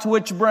thoughts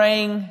which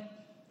bring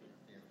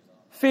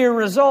fear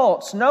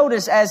results.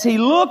 Notice, as he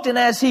looked and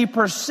as he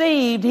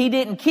perceived, he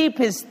didn't keep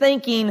his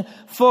thinking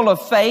full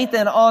of faith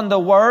and on the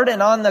word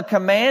and on the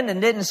command and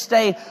didn't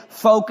stay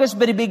focused,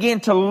 but he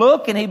began to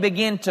look and he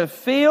began to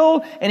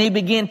feel and he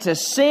began to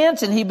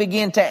sense and he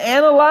began to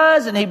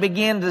analyze and he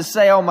began to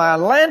say, oh my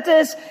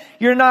Atlantis,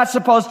 you're not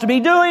supposed to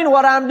be doing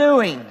what I'm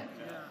doing.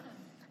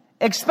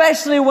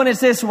 Especially when it's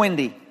this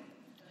windy.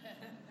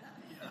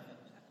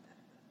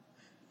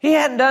 He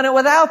hadn't done it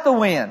without the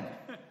wind.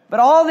 But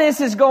all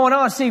this is going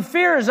on. See,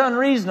 fear is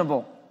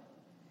unreasonable.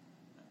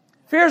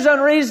 Fear is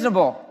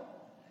unreasonable.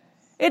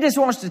 It just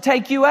wants to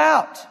take you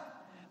out.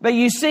 But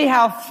you see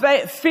how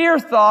fear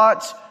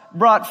thoughts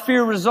brought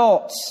fear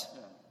results.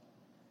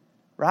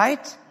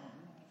 Right?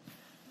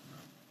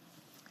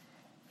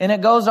 And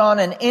it goes on,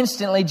 and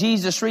instantly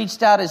Jesus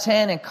reached out his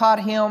hand and caught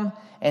him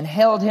and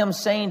held him,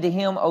 saying to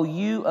him, O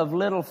you of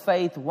little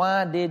faith,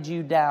 why did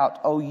you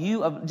doubt?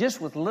 Just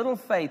with little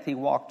faith, he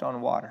walked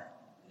on water.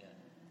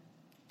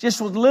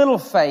 Just with little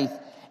faith,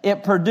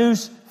 it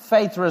produced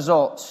faith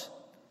results.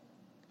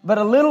 But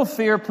a little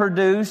fear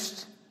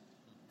produced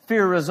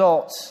fear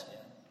results.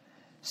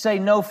 Say,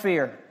 no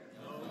fear.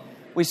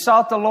 We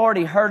sought the Lord.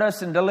 He heard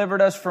us and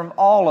delivered us from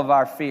all of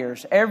our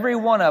fears. Every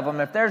one of them.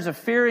 If there's a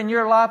fear in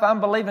your life,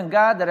 I'm believing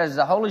God that as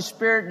the Holy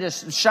Spirit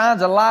just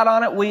shines a light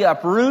on it, we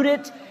uproot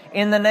it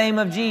in the name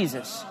of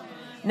Jesus.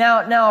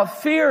 Now,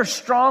 fear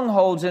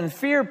strongholds and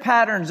fear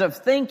patterns of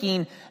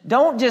thinking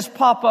don't just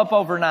pop up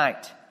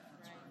overnight.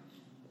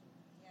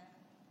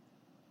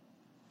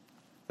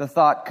 The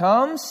thought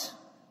comes,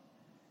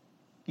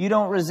 you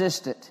don't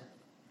resist it.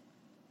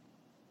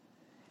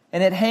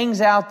 And it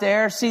hangs out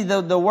there. See,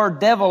 the word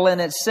devil in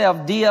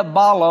itself,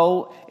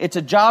 diabolo, it's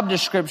a job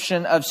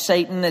description of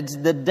Satan. It's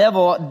the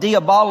devil,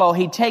 diabolo.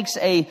 He takes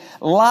a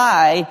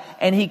lie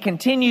and he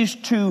continues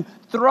to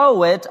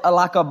throw it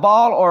like a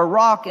ball or a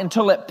rock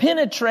until it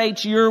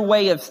penetrates your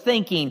way of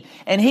thinking.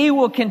 And he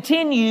will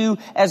continue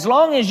as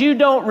long as you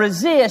don't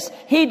resist.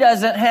 He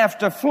doesn't have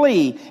to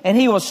flee. And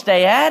he will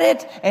stay at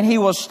it, and he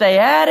will stay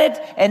at it.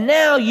 And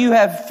now you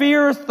have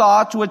fear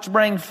thoughts, which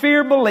bring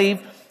fear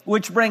belief,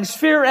 which brings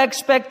fear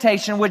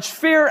expectation, which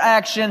fear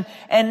action.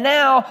 And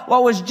now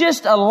what was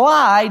just a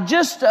lie,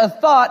 just a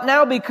thought,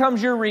 now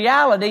becomes your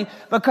reality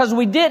because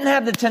we didn't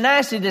have the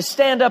tenacity to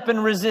stand up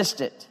and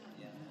resist it.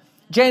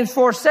 James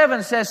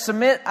 4:7 says,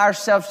 submit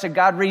ourselves to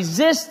God,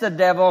 resist the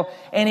devil,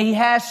 and he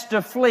has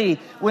to flee.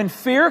 When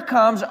fear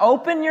comes,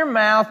 open your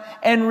mouth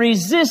and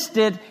resist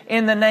it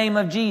in the name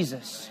of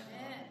Jesus.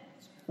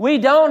 We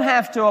don't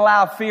have to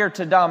allow fear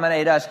to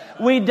dominate us.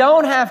 We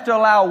don't have to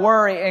allow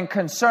worry and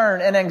concern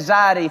and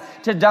anxiety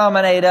to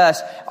dominate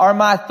us. Are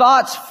my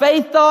thoughts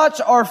faith thoughts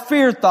or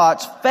fear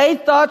thoughts?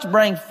 Faith thoughts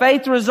bring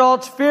faith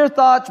results. Fear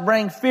thoughts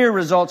bring fear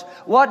results.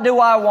 What do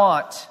I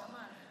want?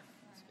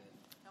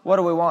 What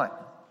do we want?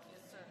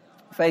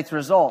 Faith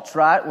results,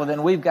 right? Well,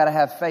 then we've got to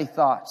have faith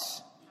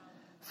thoughts.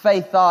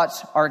 Faith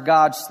thoughts are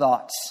God's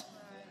thoughts.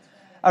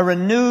 A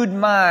renewed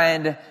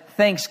mind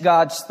thinks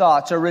God's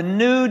thoughts. A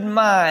renewed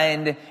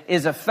mind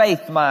is a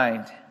faith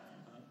mind.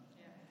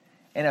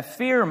 And a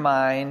fear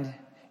mind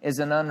is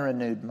an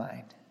unrenewed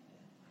mind.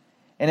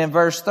 And in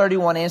verse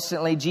 31,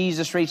 instantly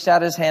Jesus reached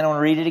out his hand, I want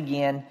to read it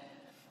again,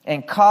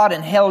 and caught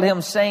and held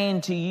him,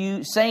 saying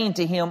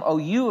to him, O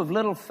you of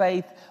little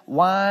faith,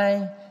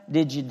 why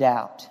did you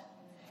doubt?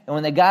 And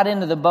when they got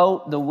into the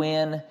boat, the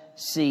wind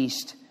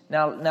ceased.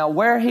 Now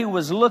where he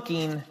was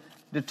looking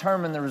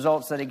determined the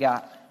results that he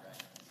got.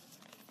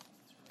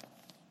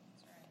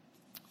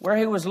 Where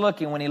he was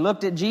looking, when he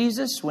looked at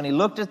Jesus, when he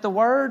looked at the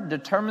Word,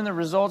 determined the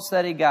results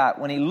that he got.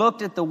 When he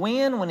looked at the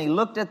wind, when he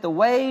looked at the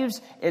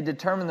waves, it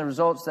determined the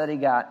results that he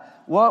got.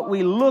 What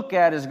we look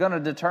at is going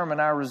to determine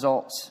our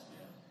results.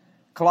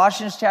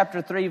 Colossians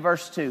chapter 3,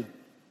 verse 2.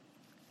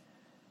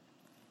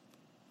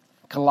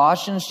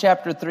 Colossians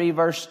chapter 3,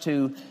 verse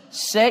 2.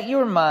 Set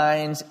your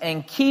minds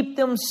and keep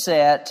them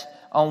set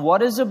on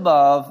what is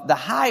above, the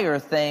higher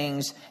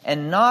things,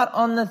 and not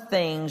on the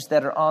things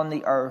that are on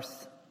the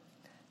earth.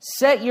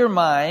 Set your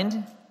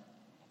mind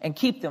and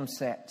keep them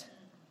set.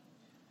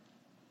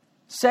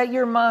 Set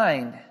your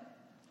mind.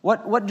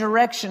 What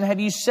direction have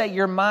you set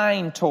your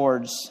mind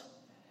towards?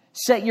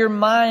 Set your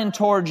mind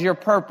towards your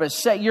purpose.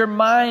 Set your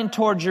mind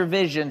towards your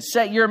vision.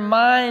 Set your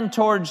mind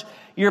towards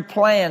your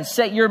plans.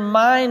 Set your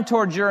mind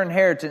towards your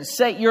inheritance.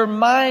 Set your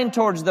mind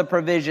towards the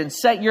provision.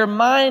 Set your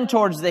mind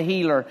towards the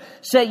healer.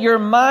 Set your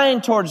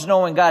mind towards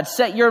knowing God.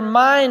 Set your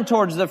mind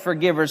towards the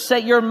forgiver.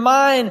 Set your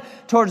mind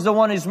towards the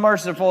one who's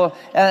merciful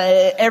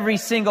every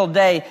single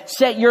day.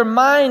 Set your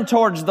mind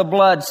towards the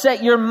blood.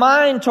 Set your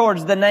mind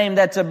towards the name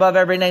that's above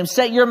every name.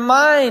 Set your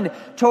mind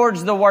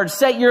towards the Word.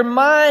 Set your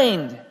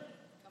mind.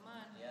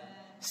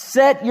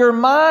 Set your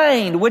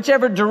mind.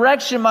 Whichever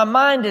direction my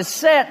mind is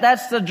set,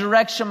 that's the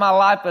direction my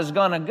life is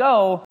going to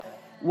go.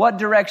 What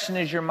direction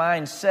is your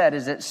mind set?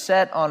 Is it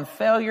set on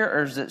failure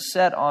or is it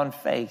set on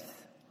faith?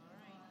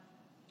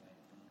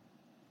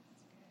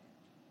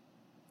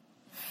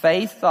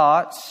 Faith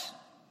thoughts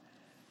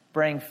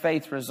bring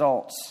faith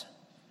results.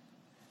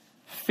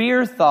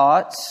 Fear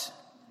thoughts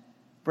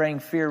bring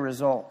fear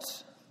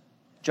results.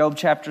 Job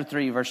chapter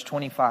 3, verse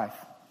 25.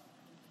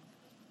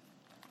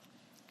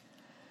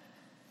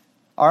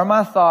 Are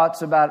my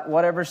thoughts about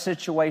whatever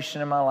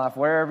situation in my life,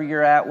 wherever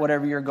you're at,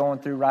 whatever you're going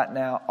through right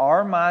now,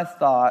 are my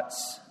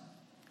thoughts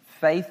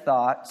faith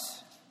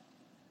thoughts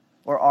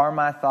or are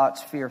my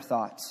thoughts fear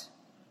thoughts?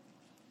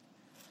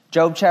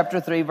 Job chapter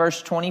 3, verse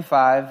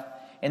 25,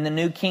 in the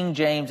New King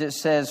James, it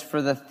says,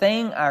 "For the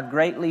thing I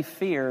greatly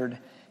feared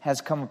has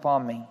come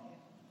upon me,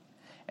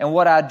 and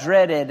what I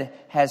dreaded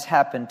has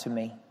happened to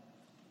me.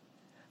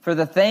 For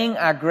the thing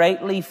I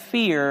greatly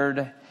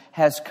feared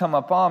has come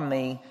upon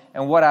me,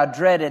 and what I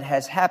dreaded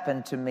has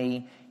happened to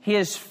me."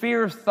 His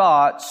fear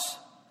thoughts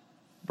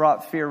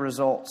brought fear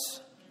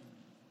results.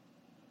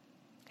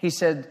 He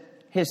said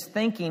his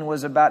thinking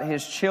was about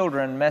his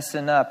children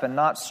messing up and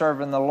not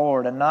serving the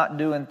Lord and not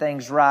doing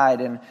things right.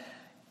 And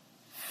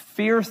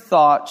fear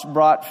thoughts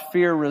brought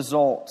fear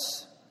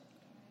results.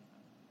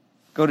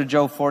 Go to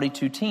Job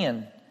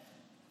 42:10.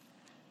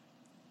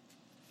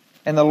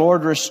 "And the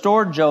Lord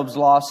restored Job's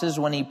losses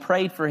when he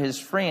prayed for his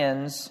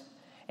friends.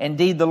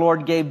 Indeed, the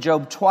Lord gave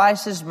Job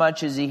twice as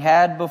much as he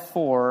had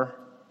before."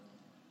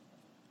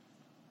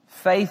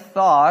 Faith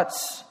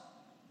thoughts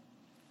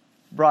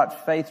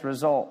brought faith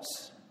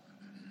results.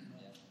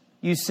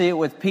 You see it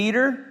with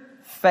Peter.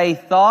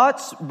 Faith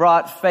thoughts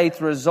brought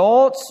faith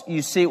results.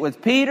 You see it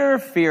with Peter.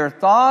 Fear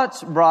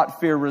thoughts brought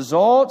fear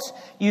results.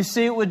 You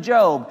see it with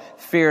Job.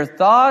 Fear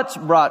thoughts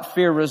brought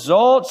fear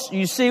results.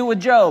 You see it with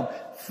Job.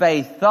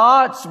 Faith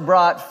thoughts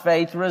brought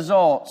faith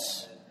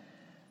results.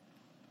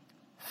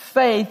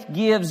 Faith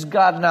gives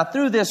God. Now,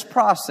 through this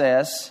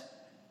process,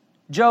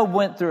 Job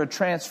went through a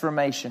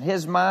transformation.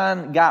 His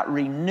mind got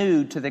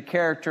renewed to the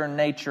character and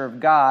nature of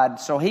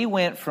God. So he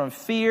went from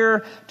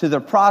fear to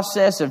the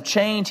process of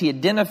change. He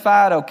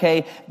identified,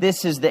 okay,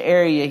 this is the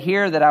area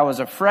here that I was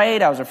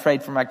afraid. I was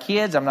afraid for my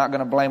kids. I'm not going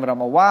to blame it on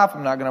my wife.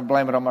 I'm not going to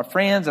blame it on my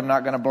friends. I'm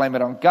not going to blame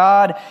it on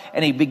God.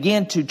 And he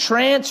began to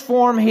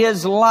transform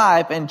his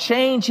life and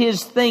change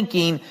his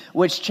thinking,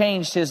 which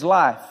changed his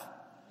life.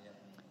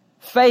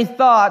 Faith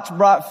thoughts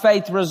brought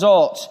faith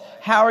results.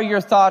 How are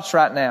your thoughts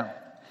right now?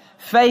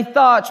 Faith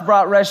thoughts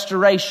brought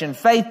restoration.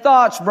 Faith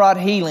thoughts brought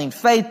healing.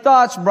 Faith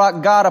thoughts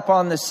brought God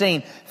upon the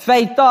scene.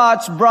 Faith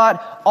thoughts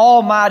brought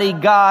Almighty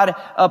God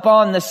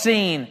upon the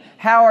scene.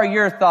 How are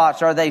your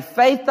thoughts? Are they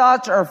faith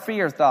thoughts or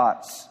fear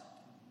thoughts?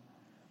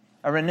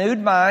 A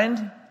renewed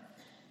mind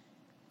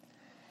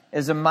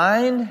is a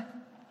mind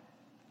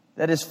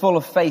that is full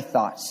of faith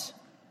thoughts.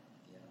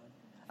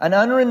 An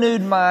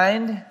unrenewed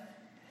mind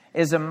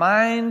is a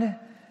mind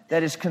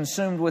that is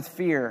consumed with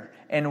fear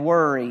and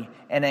worry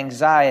and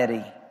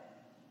anxiety.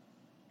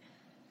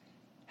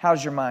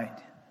 How's your mind?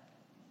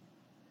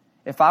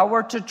 If I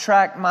were to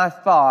track my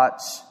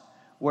thoughts,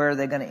 where are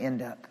they going to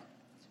end up?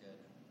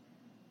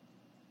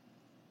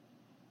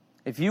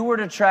 If you were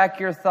to track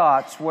your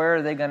thoughts, where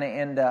are they going to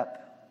end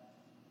up?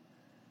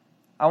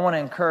 I want to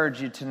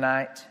encourage you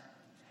tonight.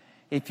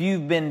 If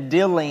you've been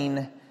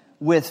dealing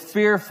with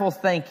fearful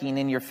thinking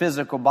in your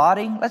physical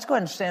body, let's go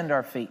ahead and stand to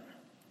our feet.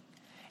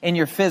 In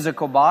your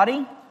physical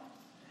body,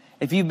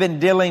 if you've been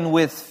dealing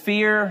with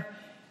fear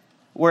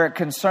where it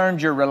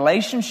concerns your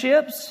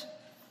relationships,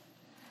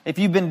 if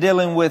you've been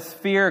dealing with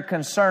fear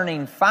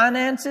concerning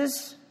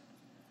finances,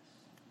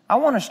 I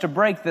want us to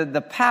break the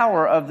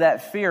power of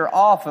that fear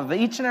off of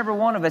each and every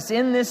one of us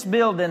in this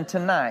building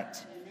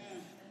tonight.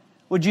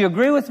 Would you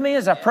agree with me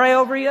as I pray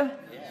over you?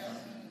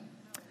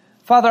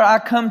 Father, I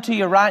come to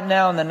you right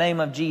now in the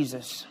name of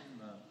Jesus.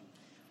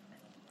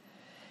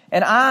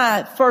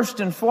 And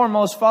first and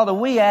foremost, Father,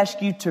 we ask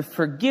you to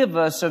forgive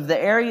us of the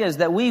areas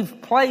that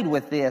we've played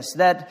with this,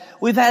 that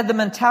we've had the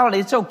mentality,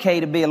 it's okay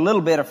to be a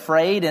little bit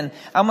afraid, and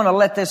I'm going to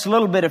let this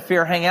little bit of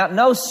fear hang out.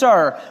 No,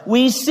 sir.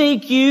 We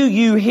seek you,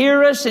 you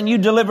hear us, and you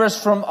deliver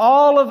us from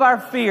all of our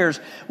fears.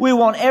 We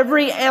want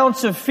every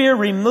ounce of fear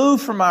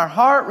removed from our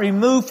heart,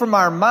 removed from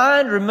our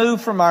mind,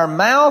 removed from our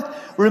mouth,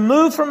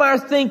 removed from our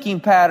thinking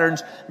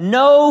patterns.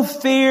 No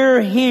fear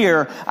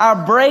here. I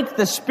break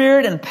the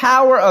spirit and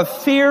power of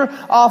fear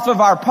off of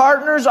our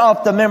partners,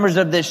 off the members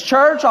of this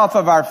church, off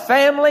of our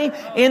family,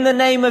 in the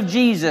name of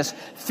Jesus.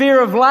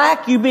 Fear of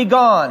lack, you be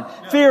gone.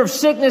 Fear of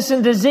sickness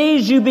and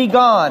disease, you be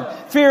gone.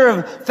 Fear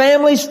of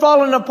families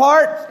falling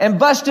apart and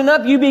busting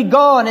up, you be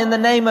gone in the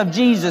name of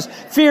Jesus.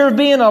 Fear of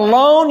being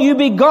alone, you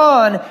be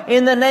gone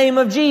in the name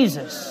of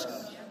Jesus.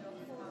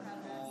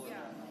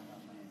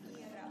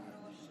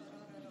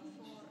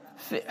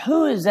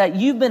 Who is that?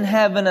 You've been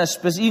having you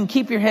can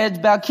keep your heads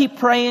bowed, keep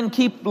praying,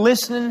 keep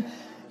listening.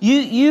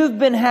 You've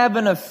been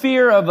having a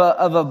fear of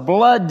a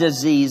blood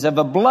disease, of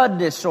a blood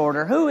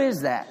disorder. Who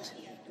is that?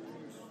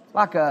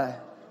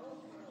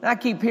 I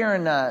keep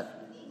hearing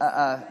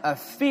a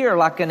fear,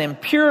 like an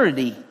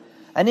impurity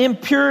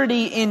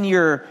in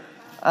your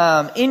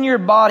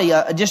body,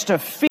 just a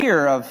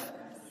fear of.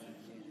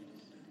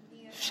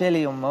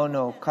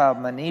 Sheliomono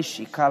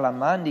kamanishi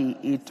kalamandi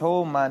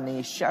ito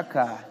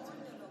manishaka.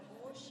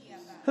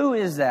 Who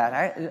is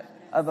that?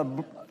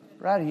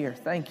 Right here.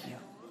 Thank you.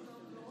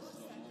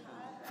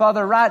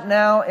 Father, right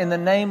now, in the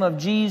name of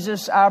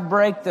Jesus, I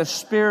break the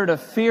spirit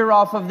of fear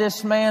off of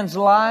this man's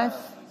life.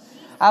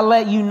 I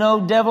let you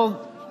know,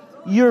 devil,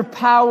 your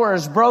power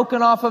is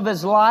broken off of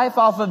his life,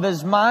 off of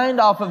his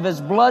mind, off of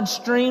his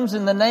bloodstreams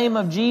in the name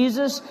of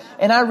Jesus.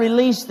 And I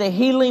release the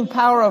healing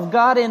power of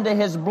God into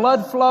his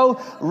blood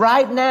flow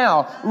right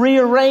now,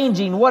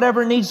 rearranging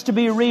whatever needs to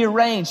be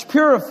rearranged,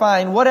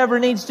 purifying whatever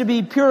needs to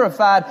be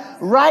purified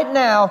right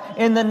now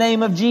in the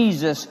name of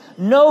Jesus.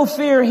 No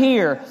fear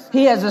here.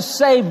 He has a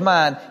saved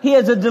mind. He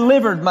has a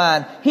delivered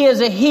mind. He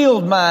has a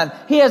healed mind.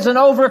 He has an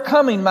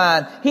overcoming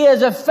mind. He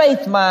has a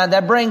faith mind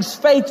that brings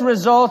faith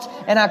results,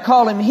 and I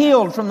call him healed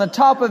from the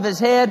top of his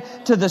head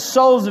to the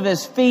soles of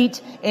his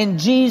feet. In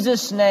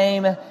Jesus'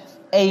 name,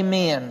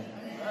 amen.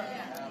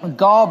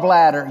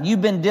 Gallbladder.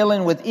 You've been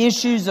dealing with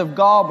issues of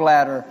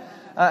gallbladder.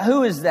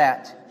 Who is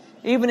that?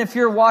 Even if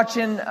you're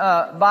watching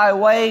by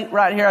way,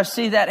 right here, I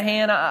see that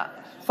hand.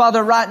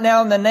 Father, right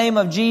now in the name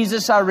of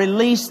Jesus, I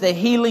release the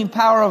healing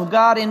power of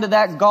God into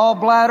that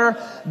gallbladder.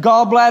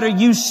 Gallbladder,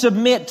 you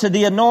submit to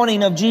the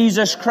anointing of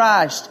Jesus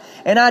Christ.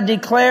 And I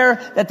declare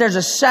that there's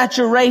a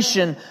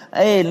saturation.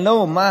 I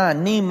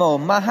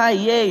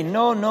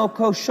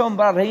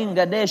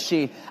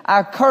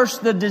curse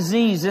the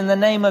disease in the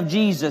name of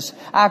Jesus.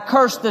 I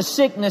curse the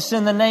sickness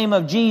in the name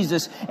of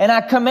Jesus. And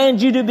I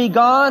command you to be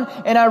gone.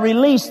 And I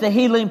release the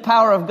healing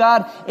power of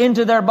God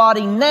into their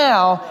body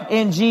now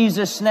in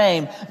Jesus'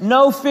 name.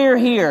 No fear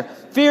here.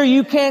 Fear,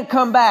 you can't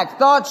come back.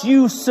 Thoughts,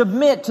 you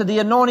submit to the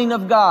anointing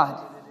of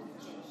God.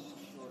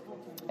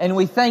 And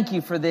we thank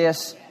you for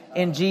this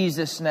in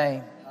Jesus'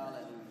 name.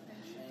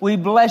 We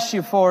bless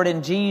you for it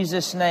in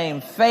Jesus'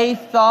 name.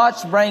 Faith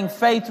thoughts bring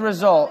faith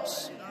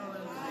results.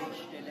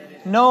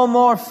 No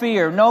more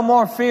fear. No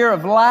more fear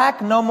of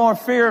lack. No more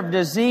fear of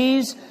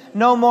disease.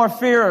 No more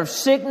fear of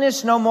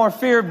sickness. No more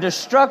fear of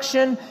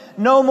destruction.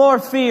 No more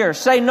fear.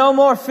 Say no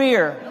more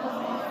fear.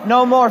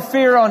 No more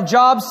fear on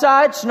job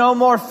sites. No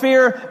more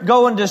fear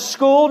going to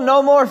school.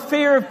 No more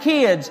fear of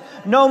kids.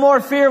 No more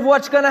fear of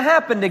what's going to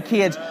happen to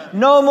kids.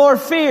 No more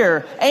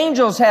fear.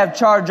 Angels have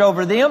charge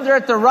over them. They're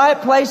at the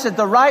right place at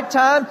the right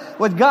time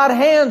with God's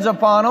hands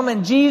upon them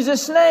in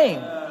Jesus'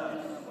 name.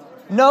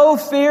 No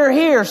fear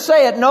here.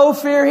 Say it. No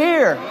fear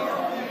here.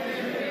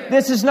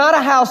 This is not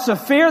a house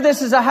of fear.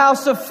 This is a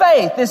house of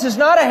faith. This is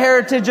not a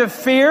heritage of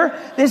fear.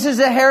 This is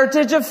a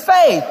heritage of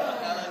faith.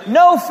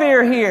 No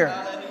fear here.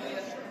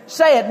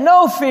 Say it,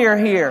 no fear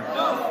here.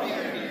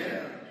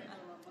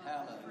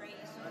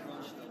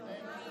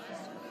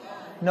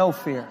 No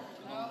fear.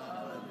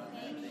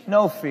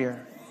 No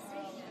fear.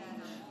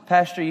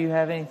 Pastor, you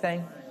have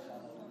anything?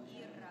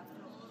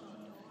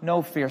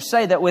 No fear.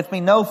 Say that with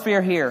me. No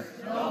fear here.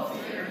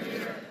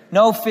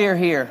 No fear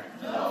here.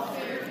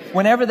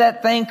 Whenever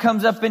that thing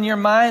comes up in your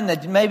mind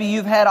that maybe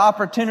you've had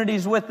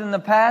opportunities with in the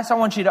past, I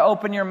want you to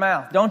open your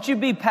mouth. Don't you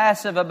be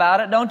passive about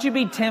it. Don't you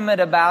be timid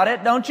about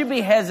it. Don't you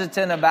be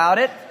hesitant about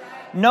it.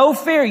 No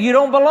fear. You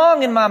don't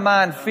belong in my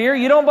mind, fear.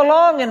 You don't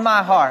belong in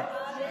my heart.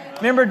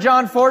 Remember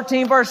John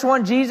 14 verse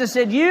 1, Jesus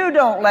said, you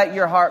don't let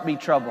your heart be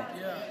troubled.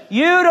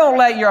 You don't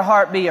let your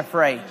heart be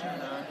afraid.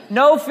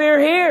 No fear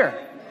here.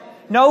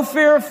 No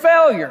fear of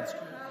failure.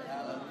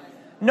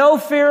 No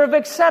fear of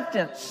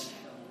acceptance.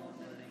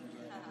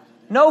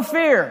 No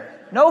fear.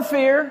 No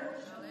fear.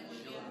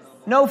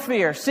 No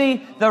fear.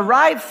 See, the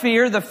right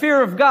fear, the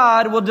fear of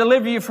God, will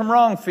deliver you from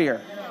wrong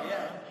fear.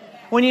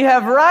 When you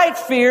have right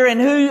fear in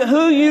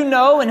who you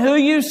know and who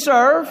you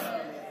serve,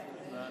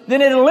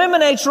 then it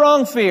eliminates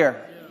wrong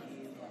fear.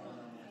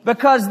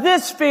 Because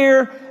this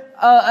fear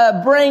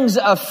brings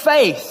a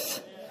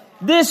faith.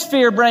 This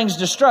fear brings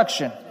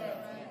destruction.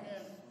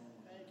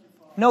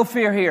 No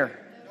fear here.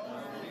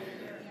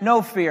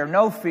 No fear,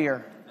 no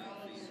fear.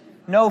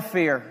 No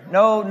fear,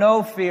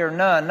 no fear,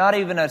 none. Not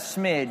even a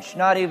smidge,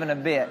 not even a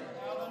bit.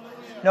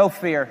 No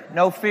fear.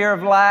 No fear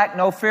of lack,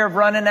 no fear of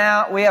running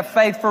out. We have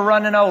faith for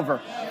running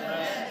over.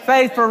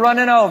 Faith for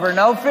running over.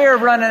 No fear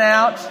of running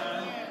out.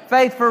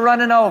 Faith for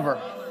running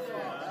over.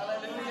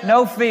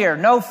 No fear,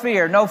 no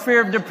fear. No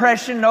fear of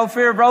depression, no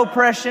fear of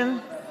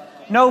oppression.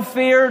 No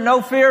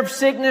fear of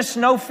sickness,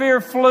 no fear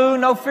of flu,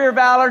 no fear of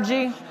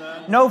allergy.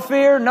 No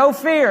fear, no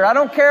fear. I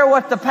don't care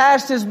what the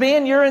past has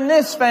been. You're in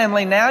this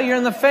family now. You're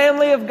in the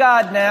family of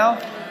God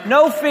now.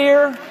 No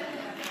fear,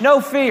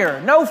 no fear,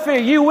 no fear.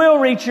 You will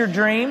reach your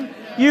dream.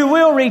 You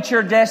will reach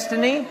your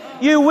destiny.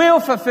 You will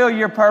fulfill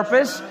your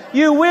purpose.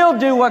 You will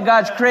do what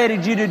God's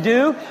created you to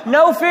do.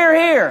 No fear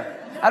here.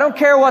 I don't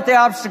care what the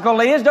obstacle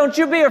is. Don't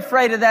you be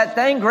afraid of that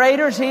thing.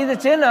 Greater is He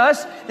that's in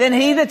us than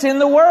he that's in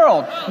the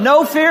world.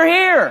 No fear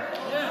here.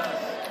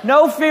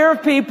 No fear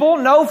of people.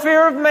 No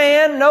fear of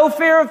man. No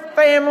fear of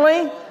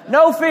family.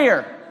 No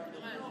fear.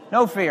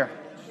 No fear.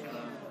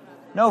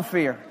 No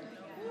fear.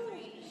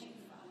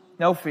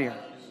 No fear.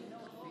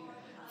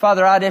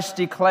 Father, I just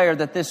declare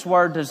that this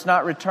word does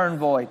not return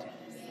void.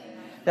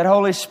 That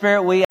Holy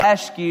Spirit, we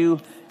ask you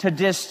to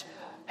just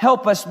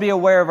help us be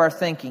aware of our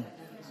thinking.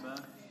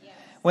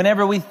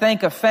 Whenever we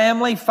think of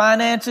family,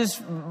 finances,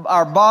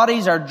 our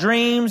bodies, our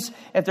dreams,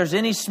 if there's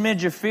any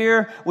smidge of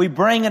fear, we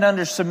bring it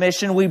under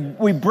submission.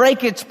 We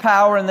break its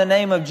power in the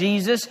name of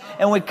Jesus,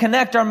 and we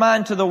connect our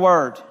mind to the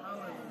Word.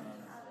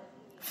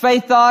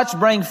 Faith thoughts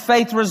bring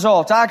faith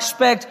results. I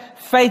expect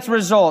faith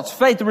results.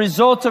 Faith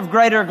results of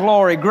greater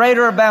glory,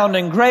 greater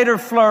abounding, greater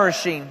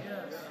flourishing.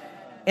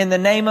 In the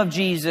name of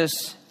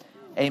Jesus,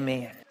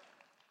 amen.